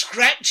Not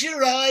Scratch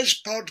Your Eyes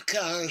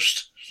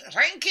podcast.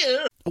 Thank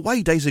you.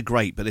 Away days are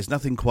great, but there's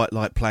nothing quite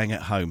like playing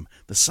at home.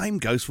 The same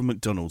goes for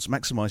McDonald's.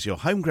 Maximise your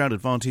home ground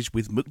advantage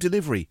with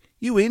McDelivery.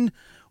 You in?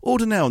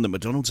 Order now on the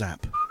McDonald's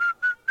app.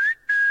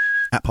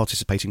 At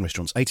participating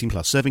restaurants, 18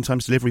 plus, serving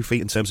times, delivery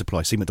fee and terms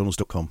apply. See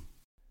mcdonalds.com.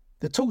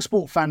 The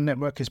TalkSport Fan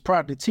Network is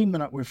proudly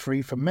teaming up with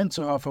Free for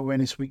Mental Health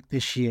Awareness Week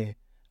this year.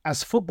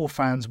 As football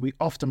fans, we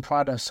often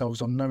pride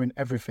ourselves on knowing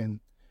everything,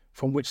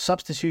 from which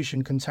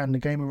substitution can turn the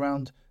game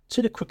around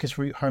to the quickest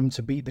route home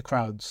to beat the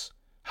crowds.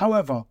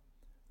 However,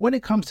 when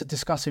it comes to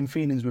discussing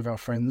feelings with our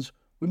friends,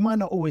 we might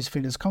not always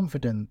feel as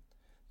confident.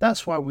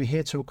 That's why we're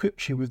here to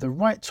equip you with the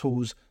right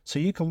tools so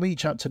you can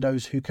reach out to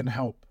those who can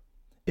help.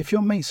 If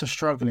your mates are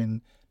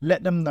struggling,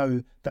 let them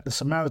know that the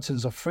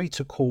Samaritans are free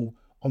to call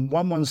on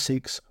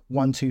 116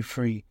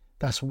 123.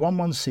 That's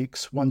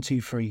 116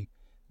 123.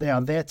 They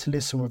are there to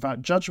listen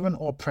without judgment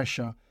or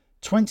pressure,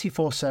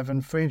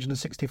 24/7,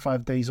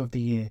 365 days of the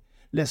year.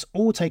 Let's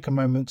all take a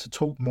moment to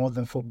talk more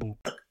than football.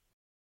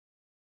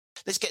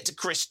 Let's get to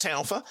Chris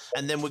Taufer,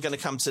 and then we're going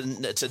to come to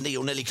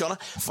Neil Nelly-Connor,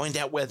 find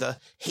out whether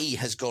he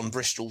has gone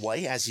Bristol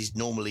way, as is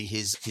normally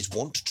his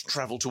wont to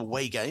travel to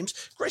away games.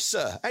 Chris,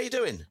 sir, how you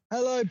doing?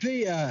 Hello,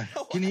 Peter.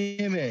 Can you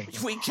hear me?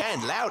 We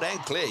can, loud and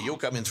clear. You're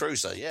coming through,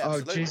 sir. Yeah,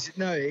 absolutely. Oh, geez.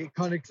 No, it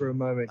kind of for a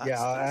moment.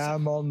 I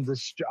am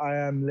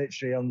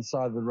literally on the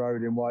side of the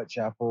road in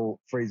Whitechapel,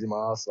 freezing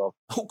my ass off.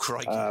 Oh,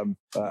 crikey.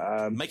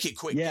 Make it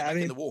quick. Yeah,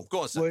 in the warm.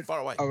 Go on, sir.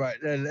 Far away. All right.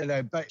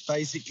 No,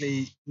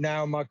 basically,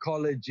 now my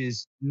college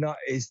is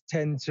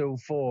 10 till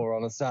 4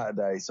 on a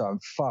Saturday, so I'm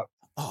fucked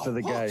for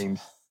the games.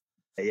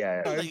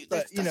 Yeah,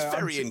 that's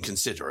very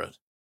inconsiderate.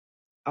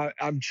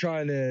 I'm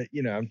trying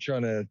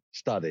to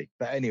study,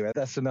 but anyway,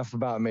 that's enough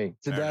about me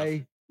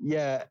today.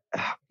 Yeah.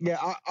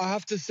 I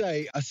have to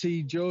say, I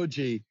see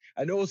Georgie,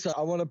 and also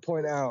I want to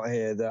point out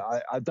here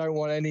that I don't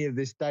want any of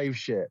this Dave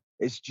shit.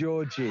 It's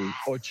Georgie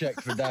or Czech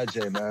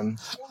Verdadje, man.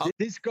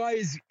 This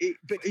guy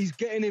he's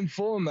getting in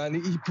form, man.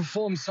 He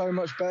performed so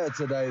much better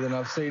today than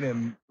I've seen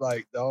him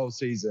like the whole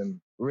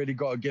season. Really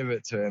got to give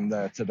it to him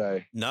there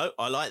today. No,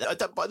 I like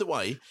that. By the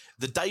way,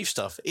 the Dave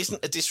stuff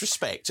isn't a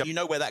disrespect. You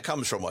know where that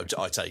comes from,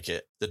 I take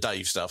it, the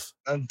Dave stuff.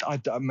 And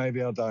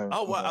maybe I don't.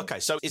 Oh, well,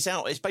 okay. So it's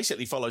out. It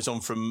basically follows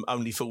on from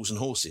Only Fools and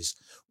Horses,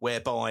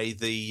 whereby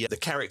the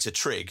character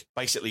Trig,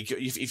 basically,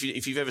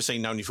 if you've ever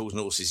seen Only Fools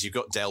and Horses, you've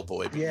got Del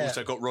Boy, but you've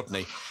also got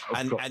Rodney.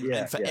 And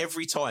for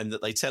every time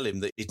that they tell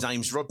him that his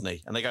name's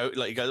Rodney, and they go,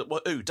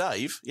 well, who,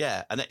 Dave?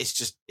 Yeah. And it's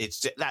just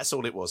that's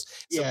all it was.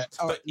 So, yeah.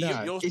 But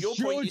your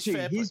point is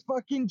fair. He's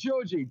fucking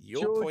Georgie.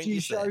 Georgie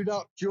showed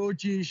up.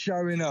 Georgie is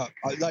showing up.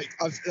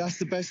 That's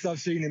the best I've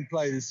seen him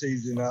play this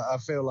season. I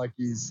feel like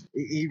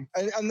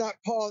and that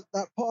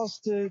pass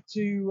to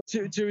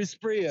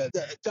Espria,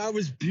 that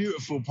was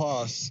beautiful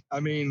pass. I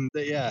mean,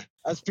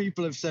 as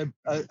people have said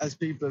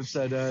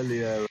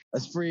earlier,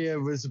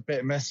 Espria was a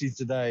bit messy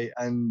today,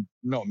 and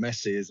not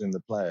messy as in the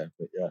player,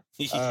 but yeah,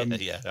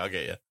 I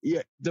get you.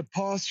 Yeah, the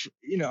pass.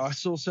 I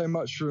saw so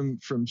much from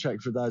Czech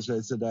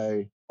Verdadje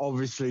today.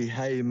 Obviously,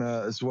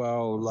 Hamer as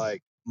well.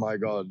 Like, my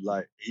God,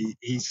 like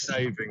he's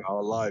saving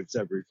our lives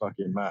every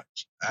fucking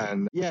match.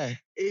 And yeah,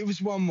 it was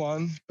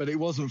 1-1, but it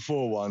wasn't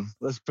 4-1.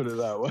 Let's put it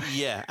that way.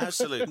 Yeah,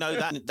 absolutely. No,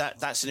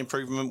 that's an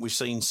improvement. We've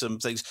seen some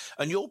things.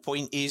 And your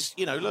point is,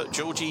 look,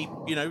 Georgie,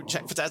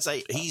 Jack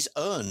Fatadze, he's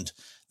earned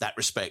that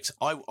respect.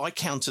 I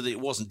counter that it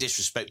wasn't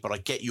disrespect, but I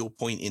get your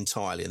point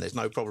entirely, and there's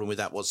no problem with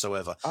that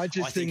whatsoever. I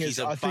think it's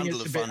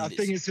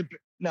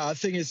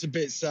a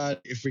bit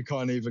sad if we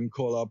can't even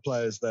call our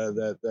players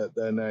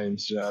their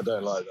names. I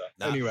don't like that.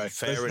 No, anyway,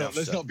 fair enough.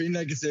 Let's not be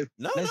negative.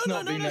 Let's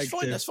not be negative.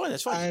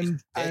 That's fine.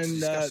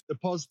 And the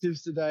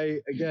positives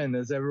today, again,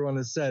 as everyone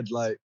has said,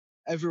 like,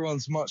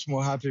 everyone's much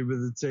more happy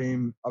with the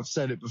team. I've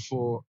said it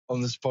before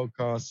on this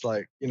podcast.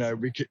 Like,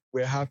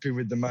 we're happy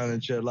with the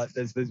manager. Like,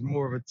 there's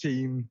more of a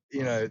team.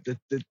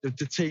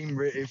 The team.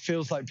 It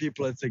feels like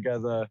people are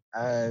together.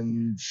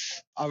 And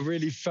I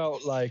really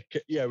felt like,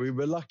 we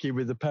were lucky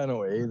with the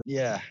penalty.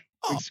 Yeah,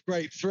 we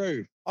scraped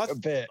through a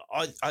bit.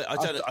 I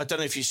don't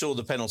know if you saw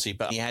the penalty,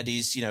 but he had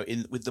his,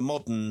 with the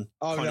modern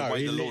kind of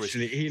way the law is.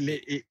 He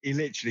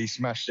literally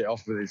smashed it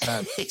off with his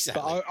hand.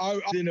 Exactly. But I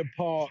was in a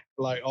park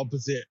like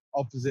opposite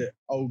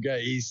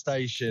Aldgate East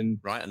Station,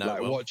 right?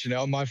 Watching it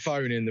on my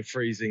phone in the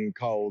freezing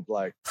cold,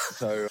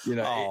 so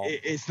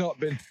it's not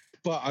been.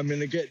 But I'm going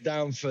to get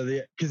down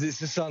because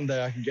it's a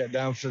Sunday, I can get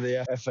down for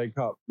the FA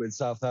Cup with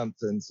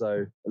Southampton.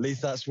 So at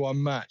least that's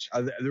one match.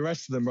 The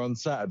rest of them are on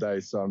Saturday,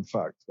 so I'm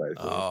fucked,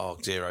 basically. Oh,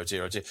 dear.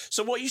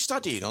 So what are you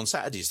studying on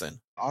Saturdays then?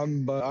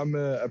 I'm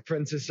an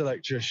apprentice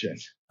electrician.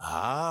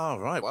 Ah,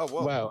 right.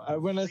 Well,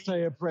 when I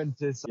say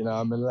apprentice,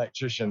 I'm an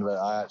electrician, but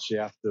I actually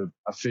have to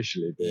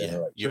officially be an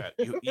electrician.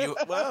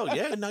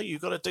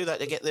 You've got to do that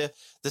to get the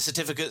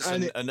certificates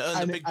and earn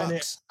the big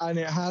bucks.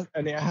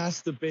 It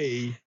has to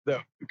be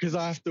that because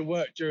I have to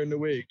work during the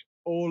week.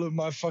 All of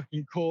my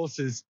fucking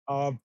courses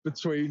are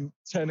between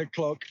 10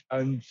 o'clock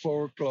and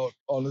 4 o'clock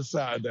on a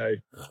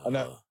Saturday, and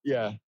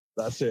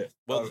that's it.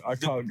 Well, I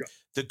can't go.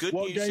 The good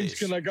what news games is,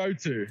 can I go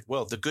to?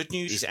 Well, the good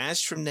news is,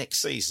 as from next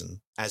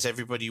season, as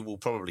everybody will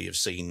probably have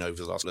seen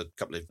over the last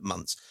couple of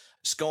months,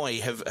 Sky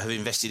have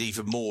invested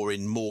even more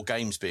in more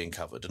games being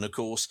covered. And of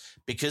course,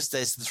 because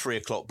there's the 3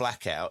 o'clock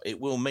blackout, it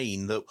will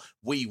mean that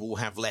we will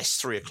have less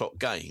 3 o'clock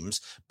games,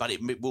 but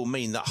it will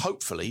mean that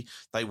hopefully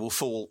they will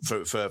fall,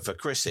 for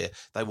Chris here,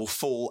 they will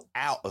fall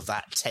out of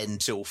that 10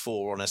 till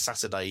 4 on a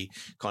Saturday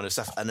kind of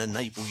stuff and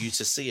enable you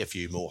to see a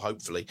few more,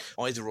 hopefully,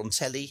 either on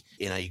telly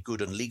in a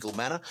good and legal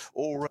manner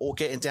or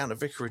getting down to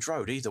Vicarage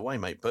Road. Either way,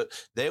 mate. But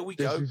there we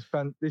go.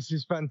 This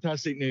is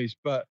fantastic news.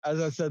 But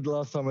as I said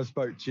last time I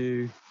spoke to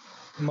you,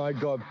 my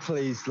God,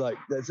 please,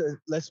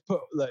 let's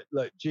put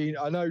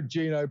Gino. I know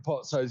Gino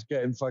Pozzo's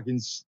going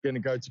to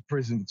go to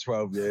prison for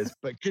 12 years,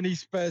 but can he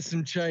spare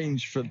some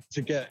change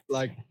to get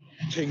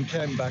King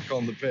Ken back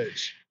on the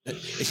pitch?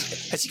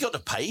 Has he got to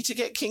pay to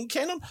get King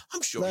Ken on?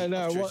 I'm sure.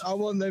 I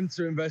want them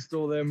to invest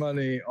all their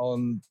money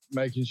on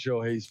making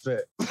sure he's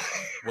fit.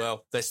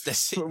 Well,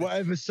 that's for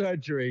whatever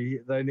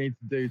surgery they need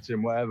to do to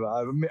him, whatever.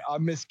 I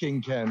miss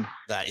King Ken.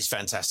 That is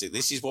fantastic.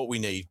 This is what we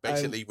need.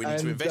 Basically, we need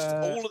to invest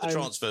all of the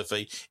transfer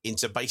fee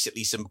into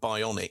basically some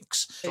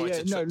bionics.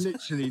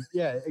 Literally,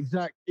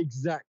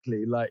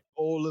 exactly. Like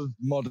all of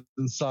modern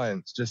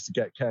science just to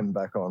get Ken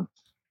back on.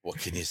 What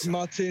can you say?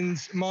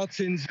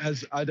 Martins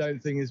I don't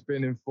think has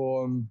been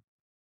informed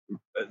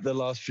the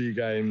last few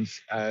games,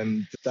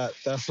 and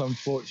that's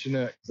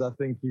unfortunate because I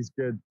think he's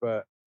good,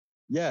 but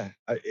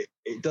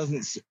it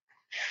doesn't.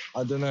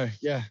 I don't know.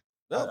 Yeah.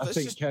 No, I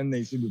think Ken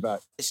needs to be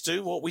back. Let's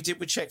do what we did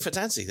with Czech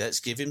Fatadze. Let's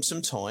give him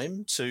some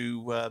time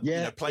to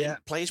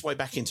play his way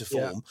back into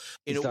form.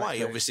 In a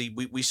way, obviously,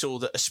 we saw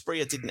that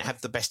Asprilla didn't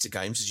have the best of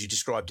games, as you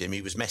described him.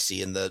 He was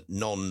messy in the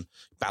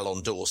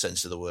non-Ballon d'Or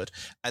sense of the word,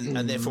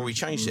 and therefore he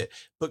changed it.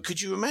 But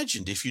could you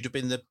imagine if you'd have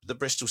been the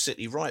Bristol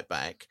City right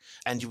back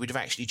and you would have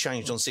actually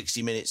changed on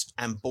 60 minutes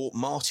and brought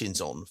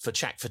Martins on for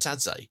Czech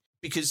Fatadze?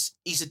 Because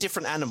he's a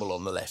different animal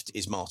on the left,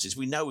 is Martins.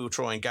 We know he'll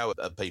try and go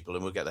at people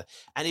and we'll get there.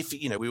 And if,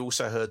 we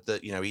also heard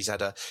that,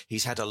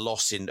 he's had a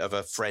loss of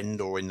a friend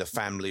or in the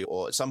family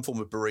or some form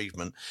of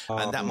bereavement.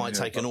 And that might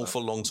take an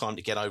awful long time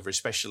to get over,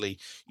 especially,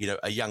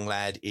 a young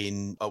lad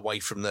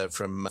away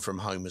from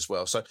home as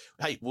well. So,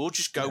 hey, we'll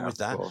just go with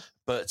that.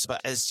 But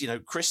as,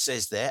 Chris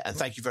says there, and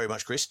thank you very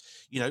much, Chris,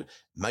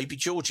 maybe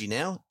Georgie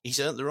now, he's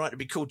earned the right to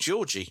be called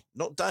Georgie,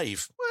 not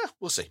Dave. Well,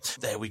 we'll see.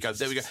 There we go.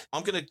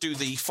 I'm going to do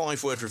the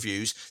 5-word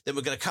reviews. Then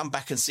we're going to come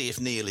back and see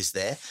if Neil is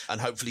there and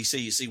hopefully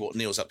see what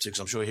Neil's up to, because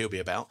I'm sure he'll be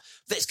about.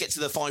 Let's get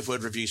to the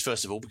 5-word reviews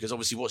first of all, because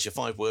obviously what's your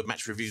 5-word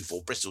match review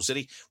for Bristol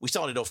City? We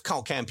started off,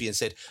 Carl Campion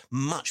said,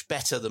 much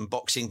better than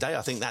Boxing Day.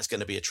 I think that's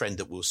going to be a trend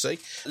that we'll see.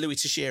 Louis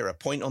Teixeira,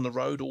 point on the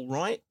road, all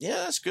right. Yeah,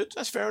 that's good.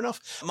 That's fair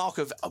enough. Mark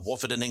of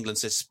Watford and England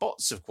says,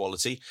 spots of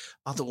quality,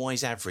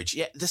 otherwise average.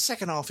 Yeah, the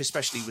second half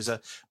especially was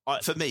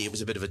for me, it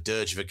was a bit of a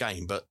dirge of a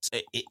game, but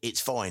it's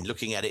fine.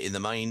 Looking at it in the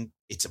main,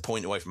 it's a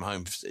point away from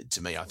home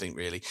to me, I think,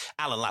 really.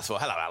 Alan Lathwell,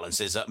 hello, Alan,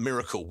 says,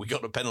 miracle, we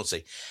got a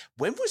penalty.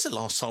 When was the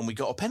last time we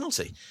got a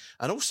penalty?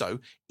 And also,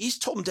 is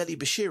Tom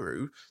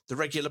Dele-Bashiru the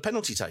regular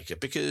penalty taker?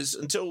 Because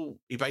until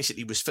he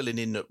basically was filling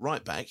in at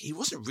right back, he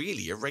wasn't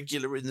really a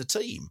regular in the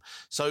team.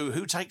 So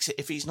who takes it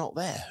if he's not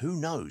there? Who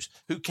knows?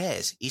 Who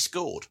cares? He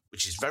scored,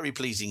 which is very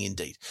pleasing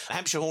indeed.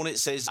 Hampshire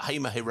Hornets says,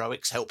 Hamer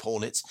heroics, help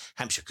Hornets.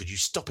 Hampshire, could you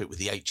stop it with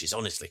the H's,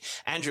 honestly?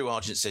 Andrew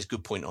Argent says,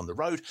 good point on the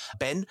road.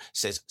 Ben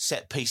says,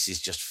 set pieces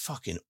just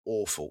fucking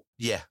awful.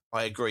 Yeah,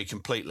 I agree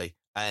completely.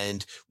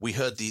 And we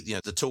heard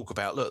the talk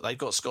about, look, they've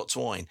got Scott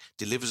Twine,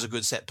 delivers a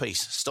good set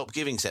piece. Stop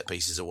giving set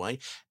pieces away.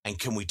 And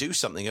can we do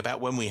something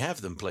about when we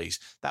have them, please?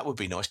 That would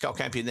be nice. Carl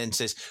Campion then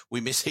says,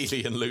 we miss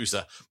Healy and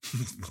Loser.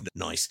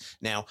 Nice.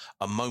 Now,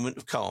 a moment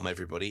of calm,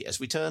 everybody, as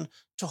we turn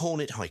to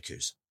Hornet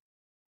haikus.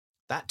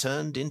 That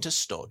turned into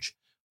stodge,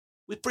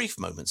 with brief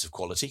moments of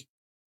quality.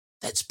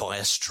 Let's buy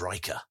a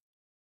striker.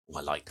 I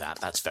like that.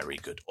 That's very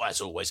good.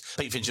 As always,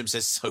 Pete Fincham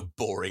says, so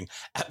boring.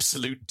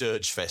 Absolute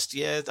dirge fest.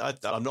 Yeah,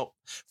 I'm not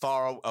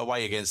far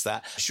away against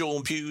that.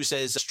 Sean Pugh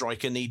says,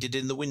 striker needed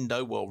in the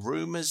window. Well,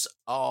 rumours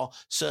are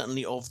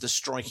certainly of the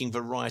striking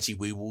variety.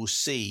 We will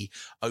see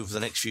over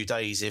the next few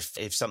days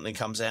if something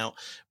comes out.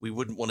 We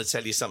wouldn't want to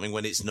tell you something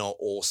when it's not,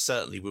 or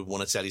certainly we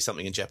want to tell you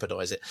something and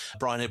jeopardise it.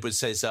 Brian Edwards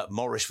says,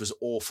 Morris was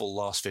awful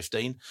last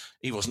 15.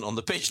 He wasn't on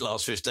the pitch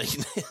last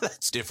 15.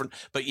 That's different.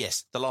 But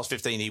yes, the last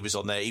 15 he was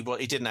on there. He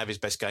didn't have his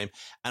best game.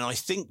 And I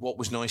think what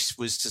was nice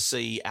was to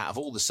see, out of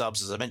all the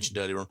subs, as I mentioned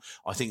earlier on,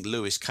 I think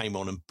Lewis came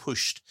on and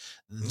pushed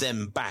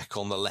them back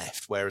on the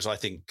left, whereas I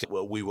think,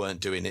 well, we weren't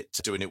doing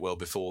it well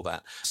before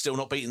that. Still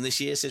not beaten this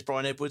year, says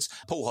Brian Edwards.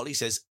 Paul Holly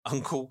says,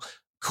 Uncle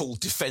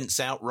called defence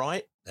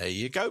outright. There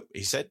you go.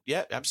 He said,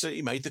 yeah,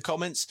 absolutely. Made the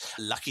comments.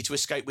 Lucky to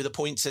escape with a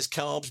point, says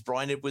Carbs.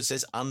 Brian Edwards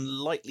says,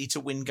 unlikely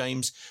to win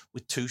games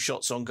with 2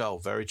 shots on goal.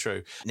 Very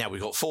true. Now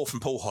we've got 4 from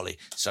Paul Holly.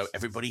 So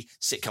everybody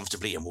sit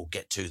comfortably and we'll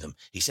get to them.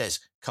 He says,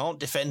 can't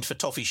defend for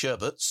toffee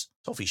sherbets.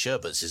 Toffee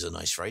sherbets is a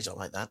nice phrase. I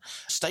like that.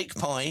 Steak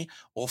pie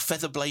or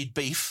feather blade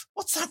beef.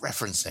 What's that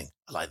referencing?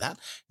 I like that.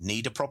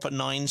 Need a proper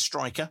 9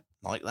 striker.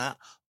 Like that.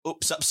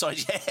 Oops, upside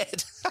your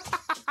head.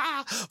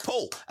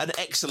 Paul, an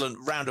excellent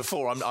round of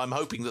 4. I'm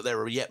hoping that there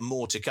are yet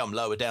more to come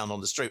lower down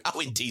on the stream. Oh,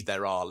 indeed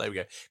there are. There we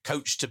go.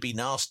 Coach to be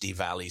nasty,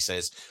 Valley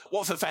says.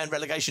 Watford fan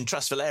relegation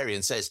trust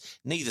Valerian says,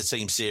 neither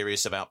team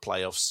serious about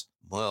playoffs.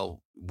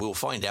 Well, we'll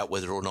find out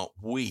whether or not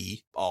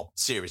we are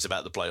serious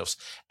about the playoffs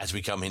as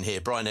we come in here.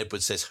 Brian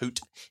Edwards says,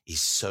 Hoot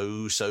is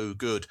so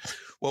good.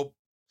 Well,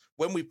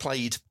 when we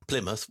played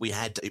Plymouth,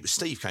 it was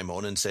Steve came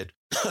on and said,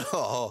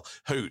 oh,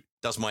 Hoot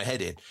does my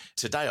head in.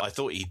 Today, I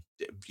thought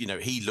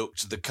he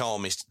looked the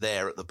calmest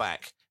there at the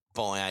back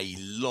by a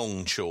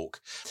long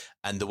chalk.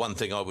 And the one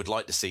thing I would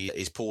like to see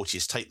is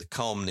Porteous take the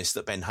calmness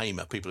that Ben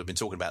Hamer, people have been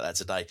talking about that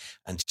today,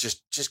 and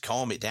just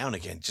calm it down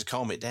again. Just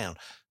calm it down.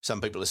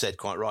 Some people have said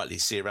quite rightly,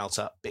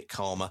 Sierralta, a bit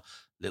calmer,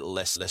 little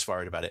less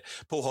worried about it.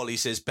 Paul Holly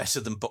says,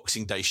 better than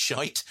Boxing Day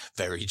shite.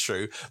 Very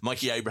true.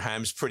 Mikey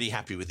Abraham's pretty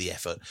happy with the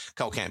effort.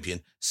 Carl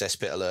Campion,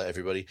 Cesspit alert,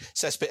 everybody.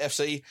 Cesspit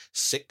FC,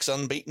 6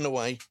 unbeaten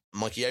away.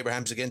 Mikey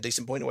Abraham's again,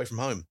 decent point away from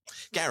home.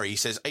 Gary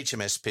says,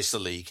 HMS Pistol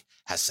League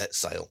has set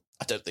sail.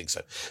 I don't think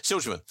so.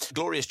 Silverman,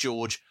 Glorious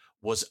George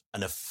was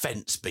an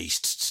offence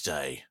beast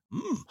today.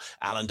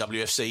 Alan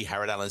WFC,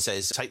 Harrod Allen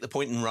says, take the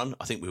point and run.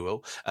 I think we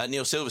will.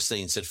 Neil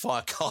Silverstein said,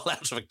 fire Carl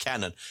out of a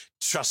cannon.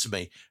 Trust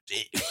me,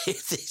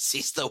 this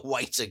is the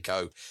way to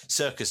go.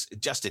 Circus,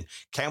 Justin,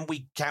 can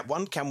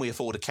we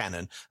afford a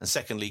cannon? And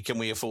secondly, can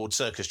we afford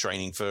circus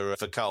training for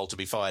Carl to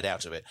be fired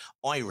out of it?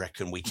 I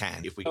reckon we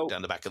can if we go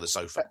down the back of the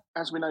sofa.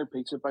 As we know,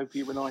 Peter, both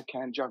you and I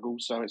can juggle,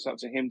 so it's up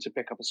to him to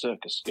pick up a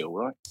circus skill,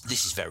 right?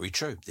 This is very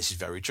true.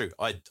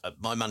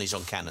 My money's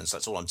on cannons,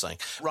 that's all I'm saying.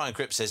 Ryan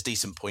Cripps says,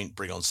 decent point,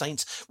 bring on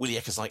Saints. Willie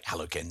Eckers like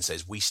Halogen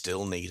says, we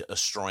still need a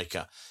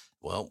striker.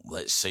 Well,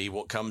 let's see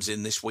what comes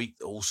in this week.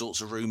 All sorts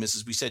of rumours,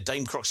 as we said.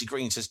 Dame Croxy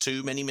Green says,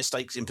 too many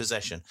mistakes in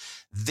possession.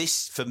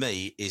 This, for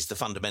me, is the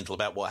fundamental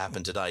about what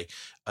happened today.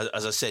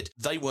 As I said,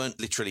 they weren't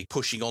literally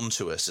pushing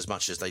onto us as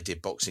much as they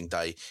did Boxing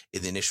Day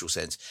in the initial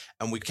sense.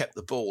 And we kept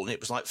the ball, and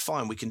it was like,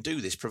 fine, we can do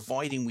this,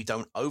 providing we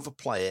don't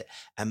overplay it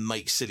and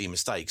make silly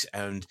mistakes.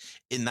 And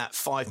in that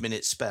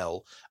 5-minute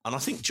spell, and I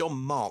think John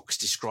Marks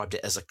described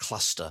it as a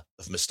cluster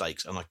of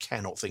mistakes, and I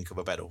cannot think of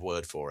a better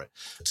word for it,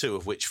 2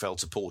 of which fell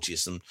to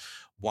Porteous and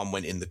 1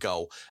 went in the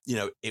goal.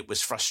 It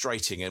was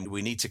frustrating, and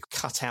we need to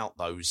cut out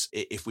those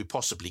if we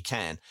possibly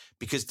can,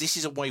 because this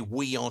is a way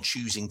we are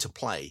choosing to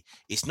play.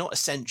 It's not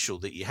essential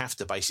that you have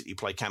to basically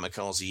play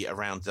kamikaze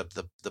around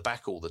the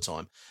back all the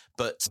time.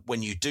 But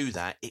when you do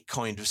that, it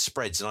kind of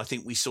spreads. And I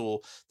think we saw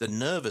the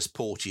nervous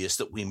Porteous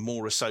that we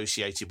more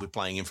associated with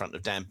playing in front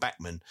of Dan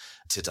Backman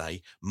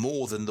today,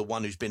 more than the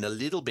one who's been a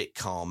little bit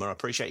calmer. I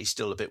appreciate he's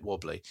still a bit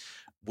wobbly.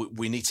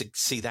 We need to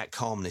see that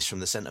calmness from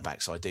the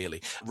centre-backs,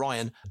 ideally.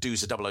 Ryan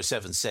Doozer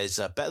 007 says,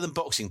 better than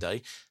Boxing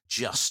Day.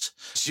 just.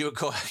 Stuart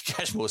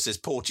Cashmore says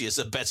Porteous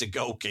a better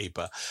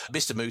goalkeeper.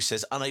 Mr. Moose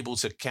says unable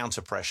to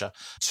counter pressure.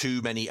 Too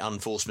many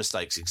unforced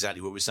mistakes.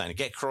 Exactly what we're saying.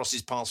 Get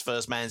crosses past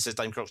first man, says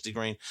Dame Croxley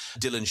Green.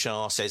 Dylan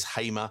Shah says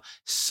Hamer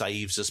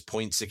saves us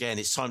points again.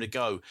 It's time to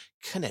go.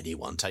 Can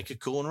anyone take a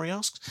corner, he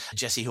asks.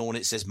 Jesse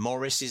Hornet says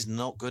Morris is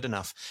not good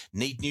enough.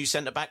 Need new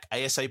centre-back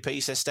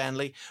ASAP, says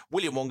Stanley.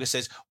 William Wonga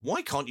says,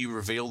 why can't you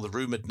reveal the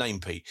rumoured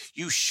name, Pete?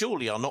 You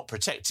surely are not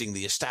protecting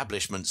the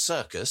establishment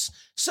circus.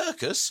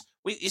 Circus?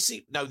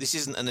 No, this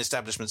isn't an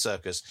establishment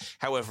circus.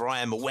 However,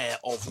 I am aware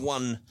of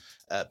one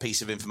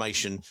piece of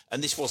information,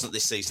 and this wasn't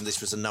this season,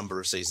 this was a number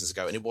of seasons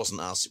ago, and it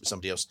wasn't us, it was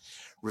somebody else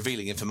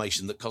revealing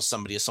information that cost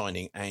somebody a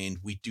signing, and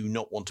we do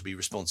not want to be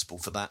responsible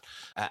for that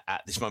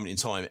at this moment in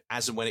time.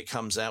 As and when it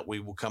comes out, we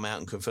will come out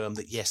and confirm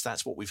that, yes,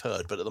 that's what we've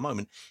heard, but at the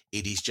moment,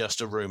 it is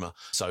just a rumour.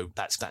 So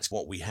that's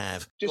what we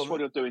have. Just while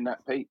you're doing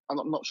that, Pete,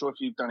 I'm not sure if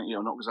you've done it yet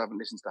or not, because I haven't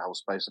listened to the whole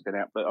space I've been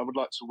out, but I would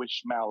like to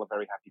wish Mal a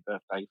very happy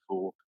birthday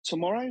for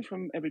tomorrow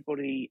from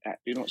everybody at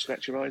Do Not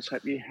Scratch Your Eyes.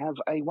 Hope you have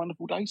a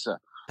wonderful day, sir.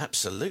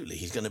 Absolutely.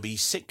 He's going to be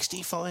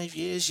 65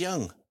 years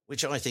young,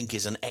 which I think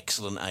is an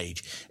excellent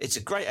age. It's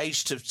a great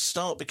age to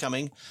start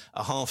becoming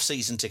a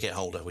half-season ticket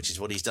holder, which is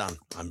what he's done.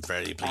 I'm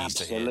very pleased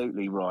to hear.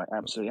 Absolutely right.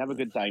 Absolutely. Have a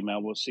good day,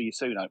 Mel. We'll see you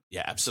soon.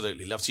 Yeah,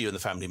 absolutely. Love to you and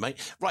the family, mate.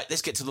 Right,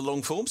 let's get to the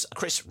long forms.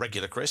 Chris,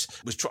 regular Chris,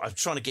 I was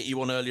trying to get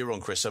you on earlier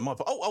on, Chris. So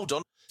hold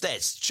on.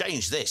 Let's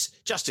change this.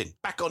 Justin,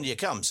 back on you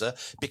come, sir,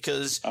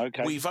 because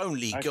we've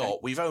only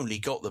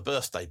got the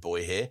birthday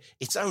boy here.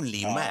 It's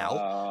only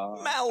Mal.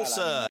 Mal,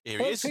 sir. Here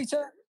he is.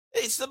 Peter.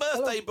 It's the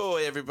birthday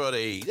boy,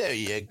 everybody. There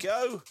you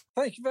go.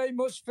 Thank you very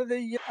much for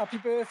the happy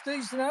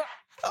birthdays and that.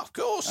 Of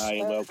course.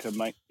 You're welcome,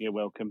 mate. You're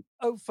welcome.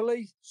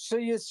 Hopefully,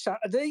 see you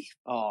Saturday.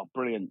 Oh,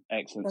 brilliant.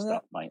 Excellent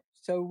stuff, mate.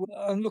 So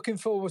I'm looking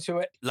forward to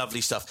it.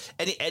 Lovely stuff.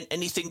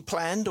 Anything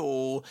planned,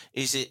 or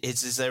is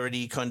there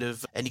any kind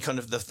of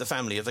the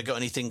family? Have they got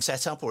anything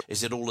set up, or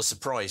is it all a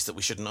surprise that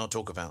we should not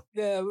talk about?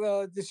 Yeah,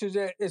 well, this is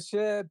it. It's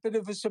a bit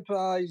of a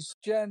surprise.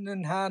 Jen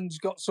and Hans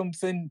got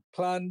something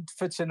planned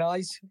for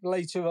tonight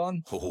later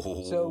on.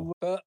 Oh. So,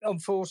 but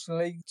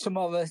unfortunately,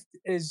 tomorrow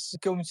is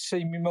going to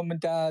see my mum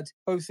and dad.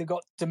 Both have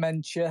got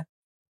dementia,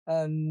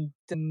 and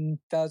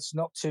Dad's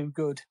not too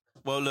good.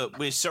 Well, look,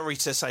 we're sorry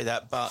to say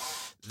that, but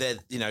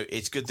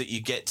it's good that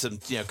you get to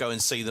go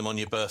and see them on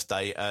your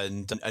birthday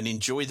and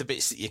enjoy the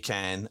bits that you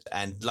can,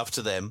 and love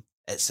to them,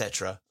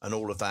 etc., and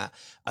all of that.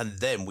 And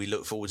then we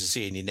look forward to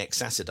seeing you next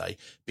Saturday,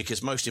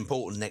 because most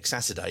important, next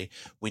Saturday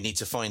we need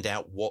to find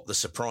out what the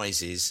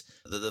surprise is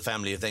that the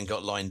family have then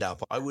got lined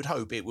up. I would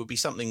hope it would be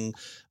something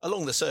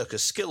along the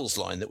circus skills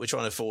line that we're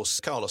trying to force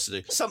Carlos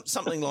to do.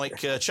 Something like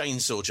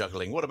chainsaw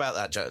juggling. What about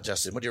that,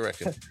 Justin? What do you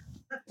reckon?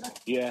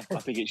 Yeah, I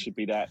think it should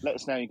be that. Let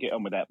us know how you get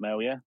on with that,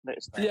 Mel, yeah? Let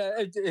us know.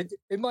 Yeah,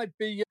 it might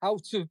be how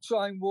to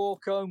try and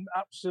walk home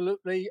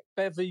absolutely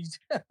bevied.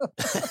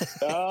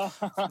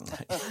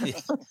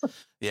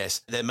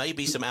 Yes, there may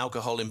be some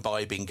alcohol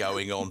imbibing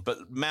going on,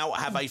 but Mal,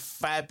 have a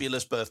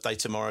fabulous birthday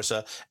tomorrow,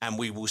 sir, and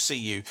we will see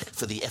you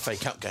for the FA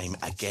Cup game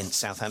against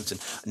Southampton.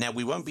 Now,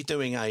 we won't be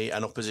doing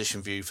an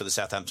opposition view for the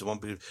Southampton one,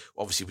 because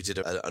obviously we did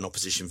an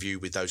opposition view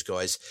with those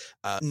guys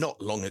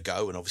not long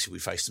ago, and obviously we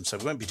faced them, so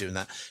we won't be doing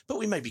that, but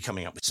we may be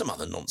coming up with some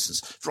other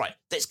nonsense. Right,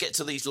 let's get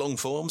to these long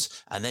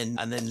forms, and then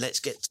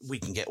we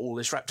can get all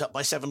this wrapped up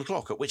by 7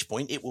 o'clock, at which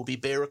point it will be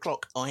beer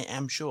o'clock, I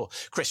am sure.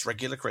 Chris,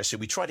 regular Chris, who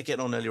we tried to get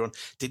on earlier on,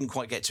 didn't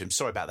quite get to him.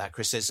 Sorry about that.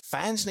 Chris says,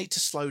 fans need to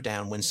slow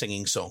down when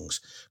singing songs.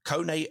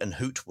 Kone and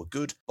Hoot were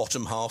good.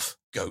 Bottom half,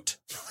 goat.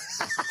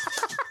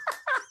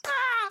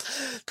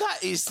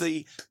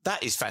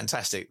 That is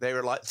fantastic. There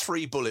are like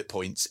 3 bullet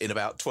points in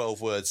about 12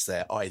 words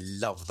there. I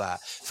love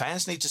that.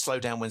 Fans need to slow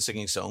down when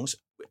singing songs.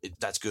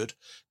 That's good.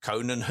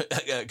 Kone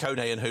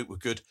and Hoot were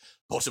good.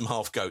 Bottom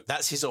half goat.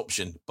 That's his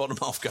option. Bottom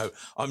half goat.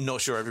 I'm not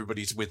sure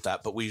everybody's with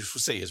that, but we will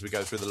see as we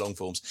go through the long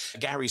forms.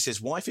 Gary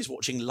says, wife is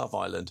watching Love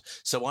Island,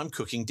 so I'm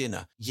cooking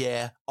dinner.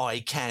 Yeah, I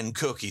can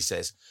cook, he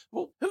says.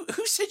 Well,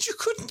 who said you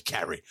couldn't,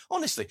 Gary?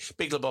 Honestly.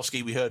 Big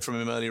Lebowski, we heard from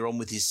him earlier on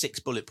with his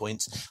 6 bullet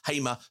points.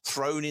 Hamer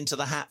thrown into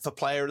the hat for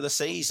player of the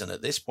season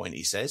at this point,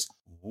 he says.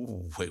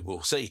 Ooh, we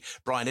will see.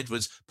 Brian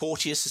Edwards,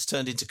 Porteous has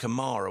turned into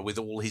Kamara with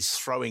all his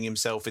throwing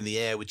himself in the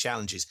air with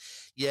challenges.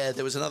 Yeah,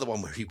 there was another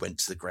one where he went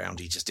to the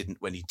ground. He just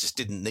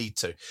didn't need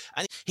to.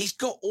 And he's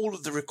got all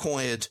of the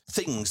required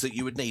things that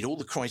you would need, all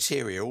the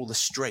criteria, all the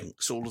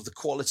strengths, all of the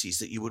qualities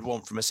that you would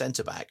want from a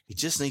centre-back. He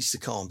just needs to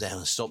calm down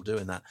and stop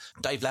doing that.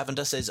 Dave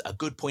Lavender says, a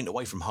good point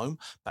away from home.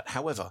 But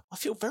however, I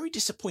feel very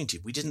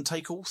disappointed we didn't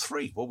take all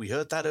 3. Well, we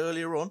heard that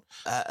earlier on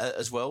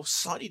as well.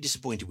 Slightly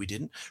disappointed we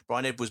didn't.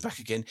 Brian Edwards back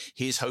again.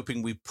 He's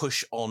hoping we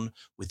push on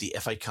with the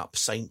FA Cup.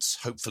 Saints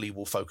hopefully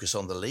will focus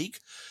on the league.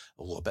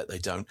 Oh, I bet they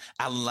don't.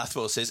 Alan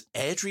Lathwell says,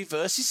 Airdrie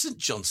versus St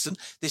Johnstone.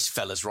 This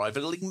fella's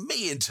rivaling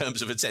me in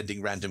terms of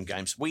attending random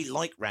games. We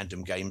like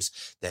random games.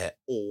 They're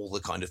all the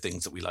kind of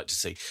things that we like to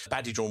see.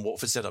 Badly Drawn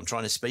Watford said, I'm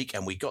trying to speak,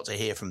 and we got to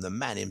hear from the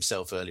man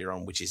himself earlier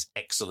on, which is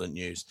excellent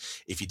news.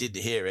 If you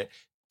didn't hear it,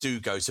 do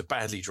go to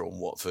Badly Drawn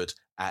Watford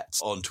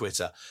on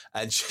Twitter.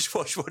 And just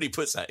watch what he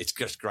puts out. It's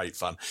just great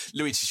fun.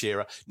 Louis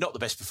Teixeira, not the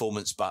best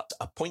performance, but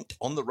a point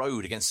on the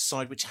road against the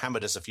side which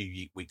hammered us a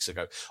few weeks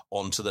ago.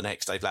 On to the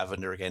next. Dave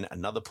Lavender again.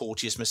 Another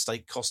Porteous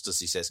mistake cost us,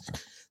 he says.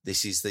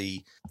 This is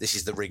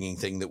the ringing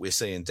thing that we're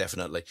seeing,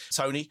 definitely.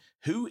 Tony,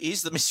 who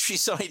is the mystery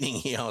signing,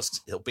 he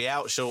asks. He'll be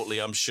out shortly,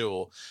 I'm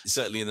sure,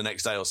 certainly in the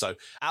next day or so.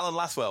 Alan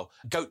Lathwell,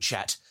 Goat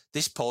Chat.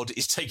 This pod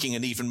is taking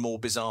an even more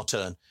bizarre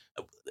turn.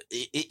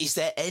 Is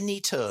there any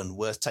turn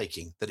worth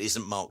taking that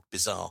isn't marked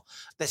bizarre?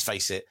 Let's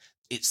face it,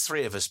 it's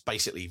three of us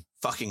basically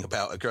fucking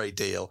about a great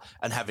deal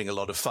and having a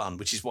lot of fun,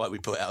 which is why we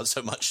put out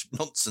so much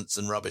nonsense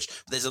and rubbish.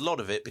 But there's a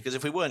lot of it because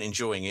if we weren't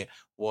enjoying it,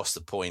 what's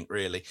the point,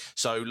 really?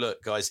 So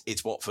look, guys,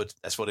 it's Watford.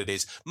 That's what it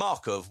is.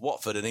 Mark of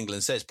Watford in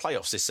England says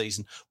playoffs this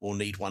season will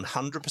need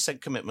 100%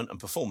 commitment and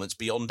performance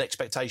beyond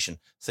expectation.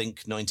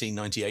 Think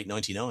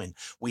 1998-99.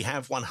 We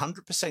have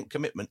 100%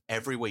 commitment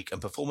every week and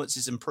performance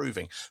is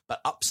improving, but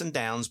ups and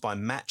downs by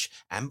match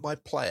and by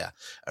player.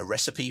 A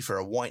recipe for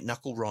a white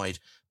knuckle ride,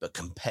 but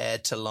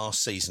compared to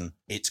last season,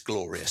 it's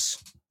glorious.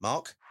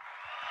 Mark,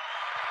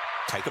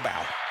 take a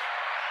bow.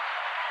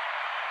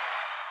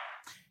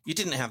 You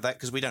didn't have that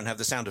because we don't have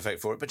the sound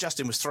effect for it, but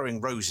Justin was throwing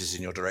roses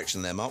in your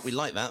direction there, Mark. We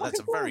like that. That's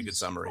a very good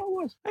summary.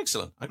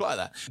 Excellent. I like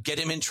that. Get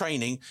him in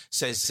training,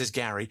 says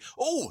Gary.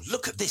 Oh,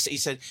 look at this. He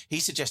said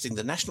he's suggesting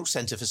the National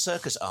Centre for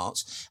Circus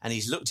Arts, and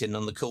he's looked in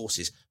on the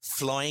courses.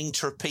 Flying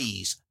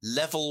Trapeze,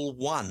 Level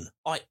 1.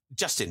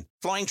 Justin,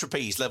 Flying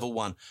Trapeze, Level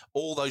 1.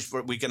 All those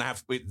we're going to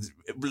have.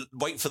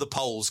 Wait for the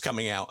polls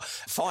coming out.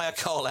 Fire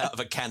Carl out of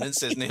a cannon,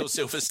 says Neil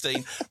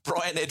Silverstein.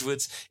 Brian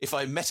Edwards, if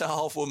I met a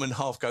half woman,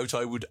 half goat,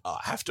 I would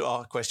have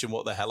to question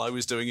what the hell I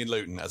was doing in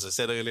Luton. As I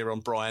said earlier on,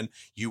 Brian,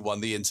 you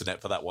won the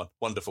internet for that one.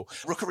 Wonderful.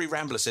 Rookery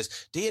Rambler says,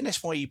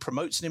 DNSYE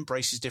promotes and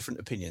embraces different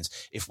opinions.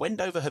 If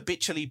Wendover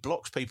habitually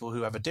blocks people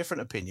who have a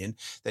different opinion,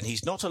 then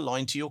he's not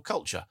aligned to your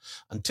culture.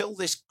 Until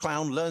this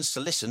clown learns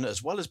to listen,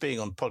 as well as being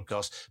on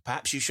podcasts,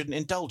 perhaps you shouldn't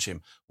indulge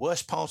him.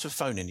 Worst part of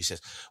phoning, he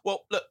says.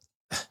 Well, look,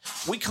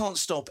 we can't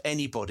stop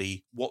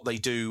anybody what they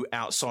do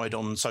outside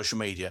on social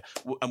media,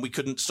 and we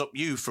couldn't stop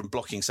you from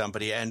blocking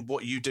somebody. And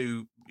what you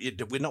do,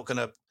 we're not going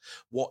to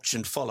watch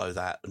and follow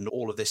that and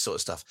all of this sort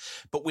of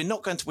stuff. But we're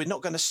not going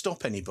to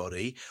stop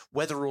anybody,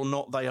 whether or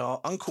not they are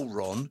Uncle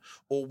Ron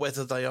or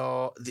whether they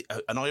are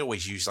and I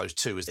always use those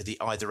two as the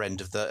either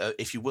end of the,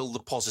 if you will, the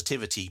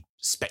positivity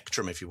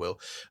spectrum, if you will.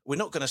 We're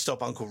not going to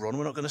stop Uncle Ron.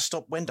 We're not going to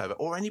stop Wendover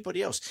or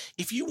anybody else.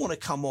 If you want to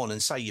come on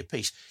and say your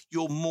piece,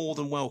 you're more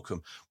than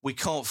welcome. We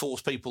can't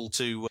force people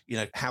to,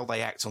 how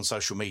they act on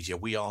social media.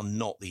 We are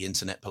not the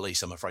internet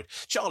police, I'm afraid.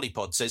 Charlie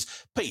Pod says,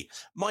 Pete,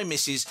 my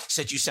missus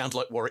said you sound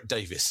like Warwick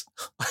Davis.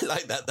 I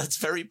like that. That's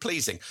very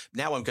pleasing.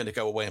 Now I'm going to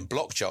go away and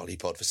block Charlie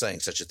Pod for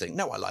saying such a thing.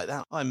 No, I like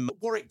that. I'm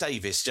Warwick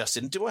Davis,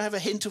 Justin. Do I have a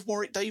hint of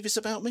Warwick Davis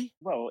about me?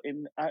 Well,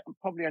 in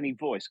probably only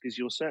voice, because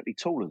you're certainly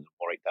taller than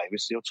Warwick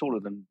Davis. You're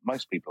taller than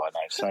most people I know.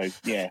 So,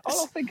 yeah,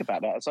 I'll think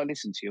about that as I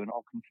listen to you and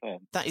I'll confirm.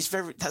 That's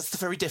the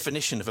very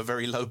definition of a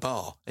very low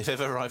bar, if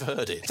ever I've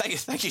heard it.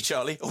 Thank you,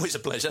 Charlie. Always a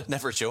pleasure.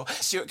 Never a chore.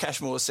 Stuart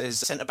Cashmore says,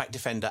 centre-back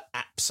defender,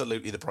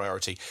 absolutely the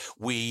priority.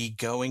 We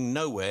going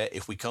nowhere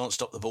if we can't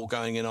stop the ball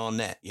going in our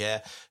net. Yeah.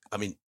 I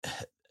mean,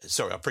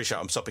 sorry, I appreciate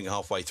I'm stopping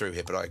halfway through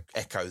here, but I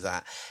echo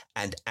that.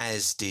 And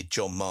as did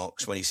John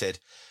Marks when he said,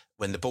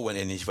 when the ball went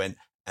in, he went,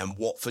 and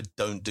Watford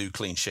don't do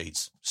clean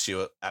sheets.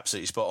 Stuart,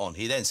 absolutely spot on.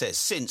 He then says,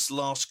 since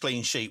last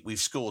clean sheet, we've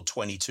scored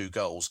 22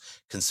 goals,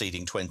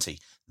 conceding 20.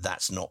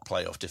 That's not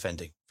playoff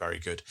defending. Very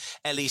good.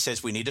 Ellie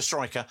says we need a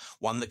striker,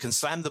 one that can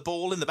slam the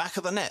ball in the back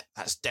of the net.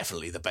 That's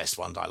definitely the best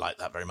one. I like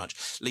that very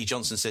much. Lee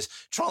Johnson says,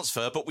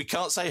 transfer, but we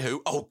can't say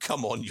who. Oh,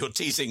 come on, you're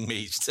teasing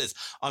me. She says,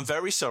 I'm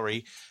very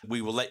sorry.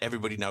 We will let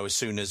everybody know as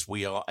soon as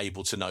we are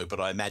able to know,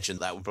 but I imagine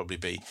that will probably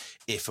be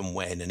if and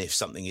when and if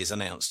something is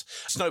announced.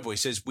 Snowboy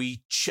says,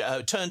 we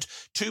turned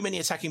too many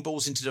attacking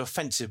balls into the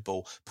offensive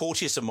ball.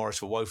 Porteous and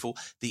Morris were woeful.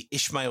 The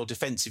Ishmael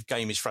defensive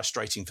game is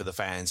frustrating for the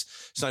fans.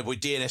 Snowboy,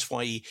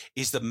 DNSYE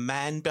is the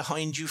man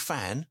behind you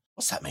fan.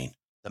 What's that mean?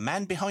 The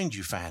man behind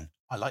you fan.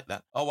 I like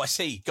that. Oh, I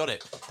see. Got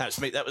it. That's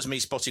me. That was me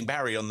spotting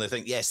Barry on the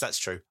thing. Yes, that's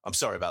true. I'm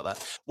sorry about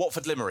that.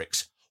 Watford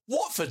Limericks.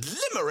 Watford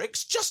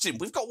Limericks? Justin,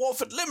 we've got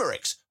Watford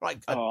Limericks.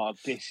 Right.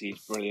 This is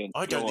brilliant.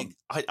 I don't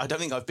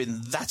think I've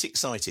been that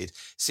excited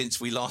since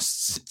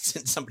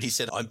somebody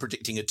said I'm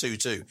predicting a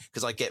 2-2,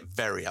 because I get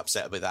very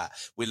upset with that.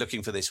 We're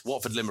looking for this.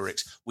 Watford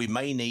Limericks. We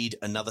may need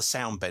another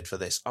sound bed for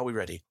this. Are we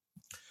ready?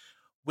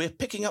 We're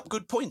picking up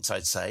good points,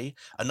 I'd say.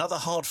 Another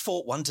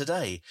hard-fought one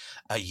today.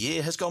 A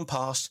year has gone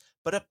past,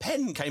 but a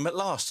pen came at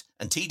last,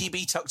 and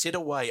TDB tucked it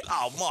away.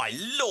 Oh, my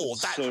Lord,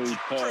 that's through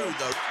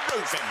the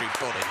roof,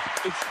 everybody.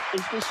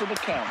 Is this an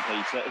account,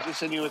 Peter? Is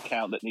this a new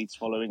account that needs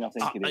following? I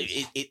think it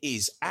is. It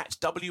is. At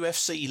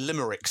WFC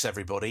Limericks,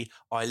 everybody.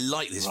 I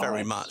like this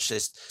very much.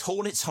 There's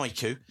Hornets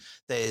Haiku.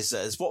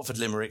 There's Watford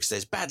Limericks.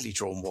 There's Badly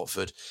Drawn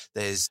Watford.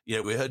 There's,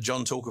 we heard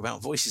John talk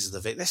about Voices of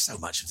the Vic. There's so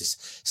much of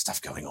this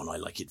stuff going on. I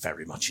like it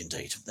very much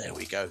indeed. There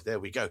we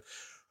go.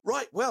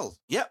 Right, well,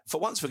 yeah,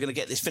 for once we're going to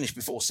get this finished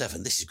before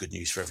 7. This is good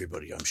news for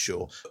everybody, I'm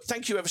sure.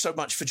 Thank you ever so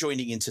much for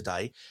joining in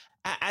today.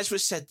 As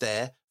was said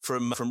there,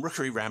 from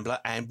Rookery Rambler,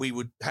 and we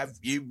would have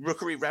you,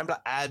 Rookery Rambler,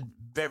 add.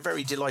 Very,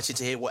 very delighted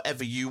to hear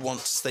whatever you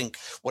want to think,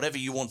 whatever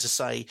you want to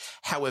say,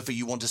 however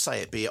you want to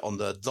say it, be it on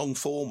the long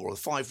form or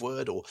the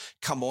 5-word, or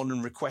come on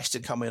and request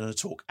and come in and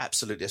talk.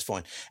 Absolutely, that's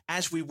fine.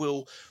 As we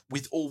will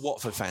with all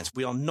Watford fans,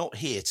 we are not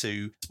here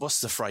to,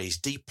 what's the phrase,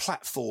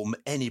 deplatform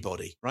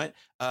anybody, right?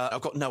 I've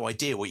got no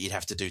idea what you'd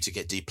have to do to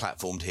get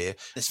deplatformed here.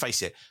 Let's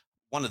face it.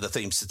 One of the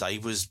themes today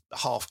was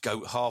half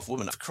goat, half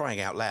woman. Crying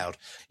out loud.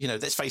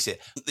 Let's face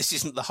it, this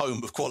isn't the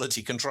home of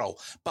quality control.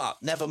 But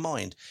never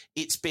mind.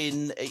 It's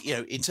been,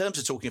 in terms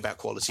of talking about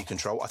quality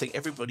control, I think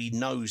everybody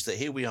knows that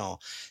here we are,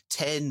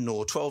 10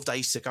 or 12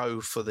 days to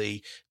go for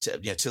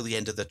till the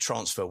end of the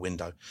transfer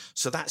window.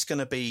 So that's going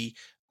to be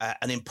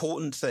an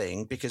important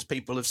thing, because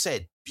people have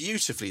said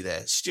beautifully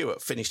there.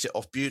 Stuart finished it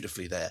off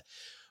beautifully there.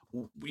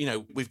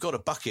 We've got a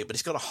bucket, but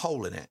it's got a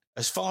hole in it.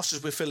 As fast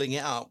as we're filling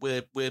it up,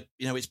 we're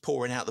it's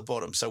pouring out the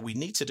bottom. So we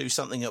need to do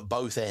something at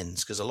both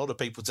ends, because a lot of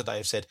people today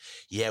have said,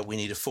 yeah, we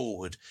need a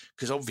forward,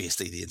 because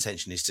obviously the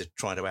intention is to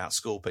try to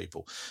outscore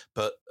people.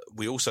 But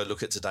we also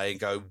look at today and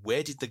go,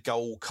 where did the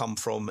goal come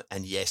from?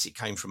 And yes, it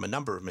came from a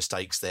number of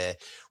mistakes there.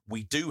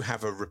 We do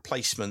have a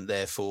replacement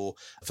there for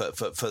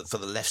the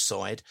left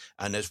side.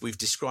 And as we've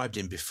described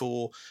him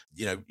before,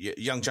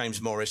 young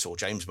James Morris,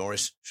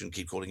 shouldn't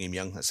keep calling him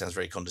young. That sounds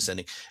very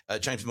condescending.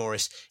 James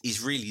Morris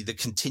is really the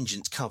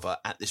contingent cover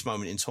at this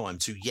moment in time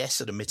to, yes,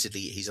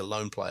 admittedly, he's a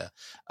lone player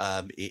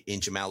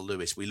in Jamal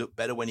Lewis. We look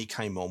better when he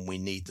came on. We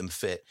need them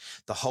fit.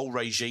 The whole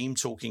regime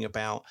talking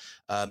about,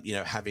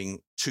 having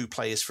 2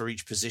 players for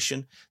each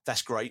position,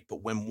 that's great.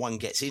 But when one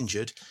gets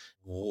injured,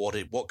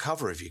 what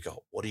cover have you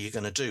got? What are you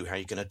going to do? How are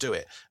you going to do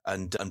it?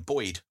 And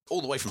Boyd,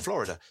 all the way from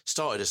Florida,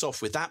 started us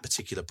off with that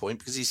particular point,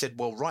 because he said,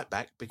 well, right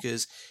back,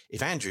 because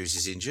if Andrews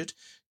is injured,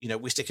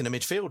 we're sticking a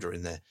midfielder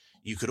in there.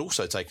 You could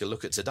also take a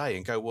look at today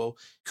and go, well,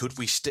 could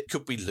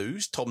we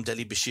lose Tom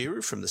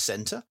Dele-Bashiru from the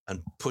centre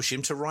and push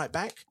him to right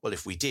back? Well,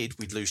 if we did,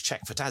 we'd lose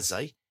Cheick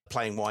Fatadze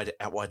playing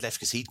out wide left,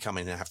 because he'd come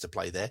in and have to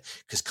play there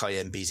because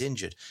Kayembe's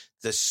injured.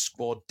 The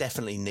squad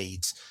definitely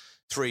needs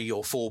 3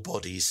 or 4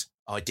 bodies,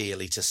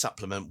 ideally, to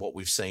supplement what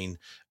we've seen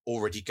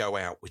already go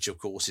out, which of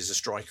course is a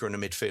striker and a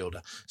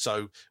midfielder.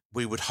 So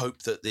we would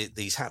hope that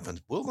these happen.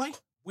 Will they?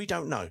 We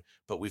don't know.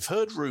 But we've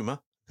heard rumour,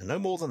 and no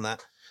more than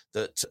that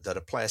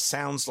a player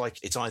sounds like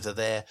it's either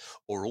there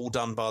or all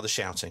done by the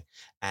shouting.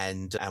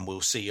 And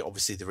we'll see,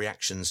 obviously, the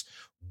reactions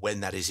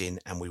when that is in,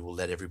 and we will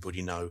let everybody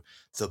know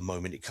the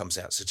moment it comes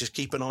out. So just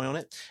keep an eye on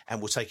it,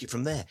 and we'll take it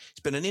from there. It's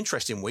been an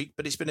interesting week,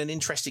 but it's been an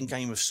interesting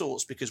game of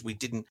sorts, because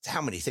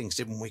how many things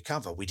didn't we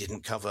cover? We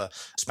didn't cover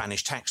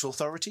Spanish tax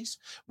authorities.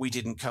 We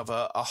didn't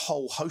cover a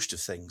whole host of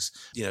things,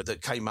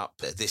 that came up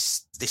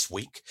this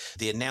week.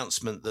 The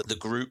announcement that the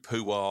group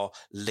who are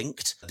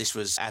linked, this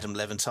was Adam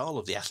Leventhal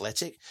of The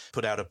Athletic,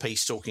 put out a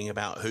piece talking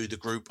about who the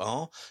group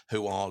are,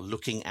 who are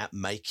looking at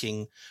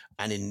making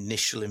an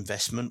initial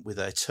investment with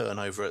a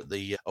turnover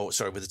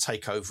with a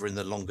takeover in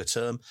the longer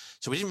term.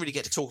 So we didn't really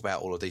get to talk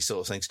about all of these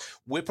sort of things.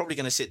 We're probably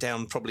going to sit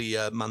down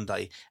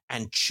Monday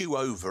and chew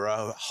over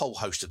a whole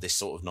host of this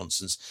sort of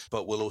nonsense.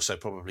 But we'll also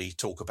probably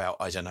talk about,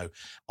 I don't know,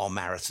 our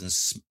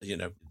marathons,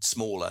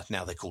 smaller,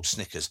 now they're called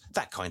Snickers,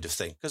 that kind of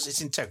thing, because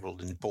it's integral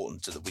and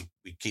important that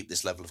we keep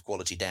this level of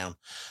quality down.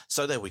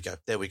 So there we go.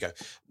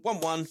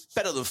 1-1,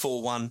 better than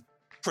 4-1.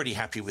 Pretty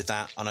happy with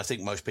that, and I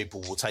think most people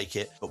will take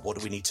it. But what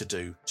do we need to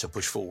do to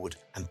push forward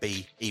and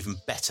be even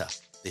better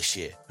this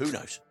year? Who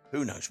knows?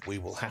 We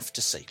will have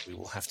to see.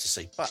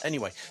 But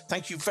anyway,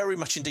 thank you very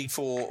much indeed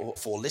for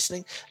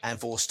listening and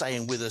for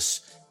staying with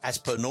us as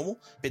per normal.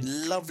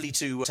 Been lovely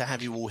to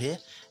have you all here,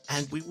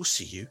 and we will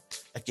see you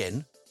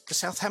again for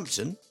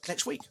Southampton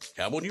next week.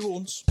 Come on, you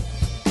Horns.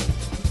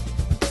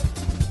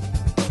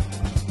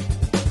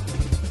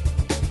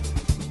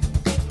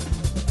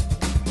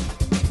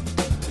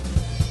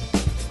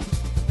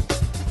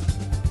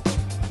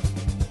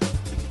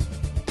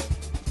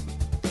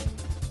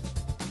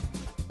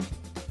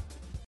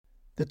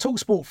 The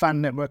TalkSport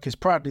Fan Network is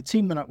proudly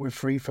teaming up with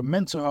Free for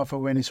Mental Health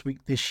Awareness Week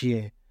this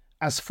year.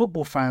 As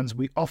football fans,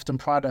 we often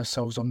pride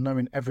ourselves on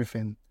knowing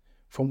everything,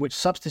 from which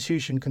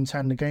substitution can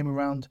turn the game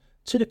around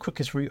to the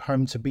quickest route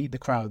home to beat the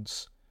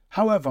crowds.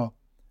 However,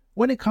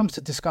 when it comes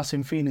to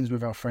discussing feelings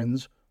with our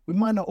friends, we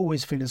might not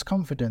always feel as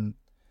confident.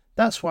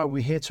 That's why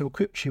we're here to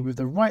equip you with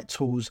the right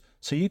tools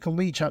so you can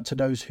reach out to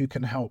those who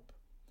can help.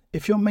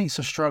 If your mates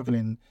are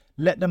struggling,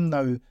 let them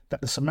know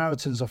that the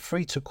Samaritans are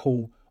free to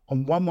call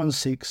on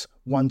 116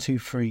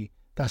 123.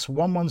 That's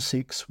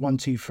 116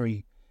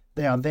 123.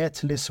 They are there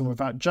to listen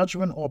without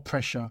judgment or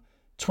pressure,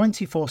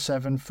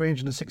 24/7,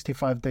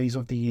 365 days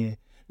of the year.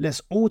 Let's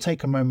all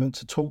take a moment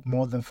to talk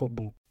more than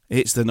football.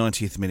 It's the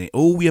 90th minute.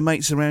 All your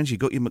mates around,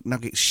 you've got your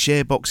McNuggets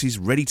share boxes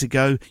ready to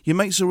go. Your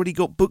mates already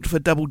got booked for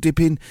double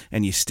dipping,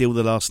 and you steal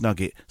the last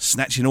nugget,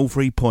 snatching all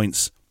 3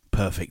 points.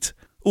 Perfect.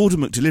 Order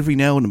McDelivery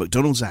now on the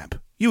McDonald's app.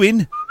 You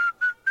in?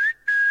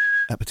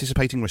 At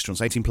participating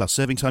restaurants, 18 plus,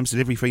 serving times,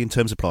 delivery free and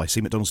terms apply. See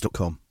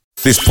mcdonalds.com.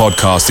 This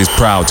podcast is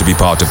proud to be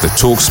part of the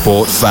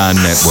TalkSport Fan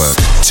Network.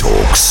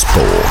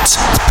 TalkSport.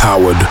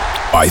 Powered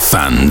by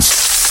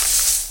fans.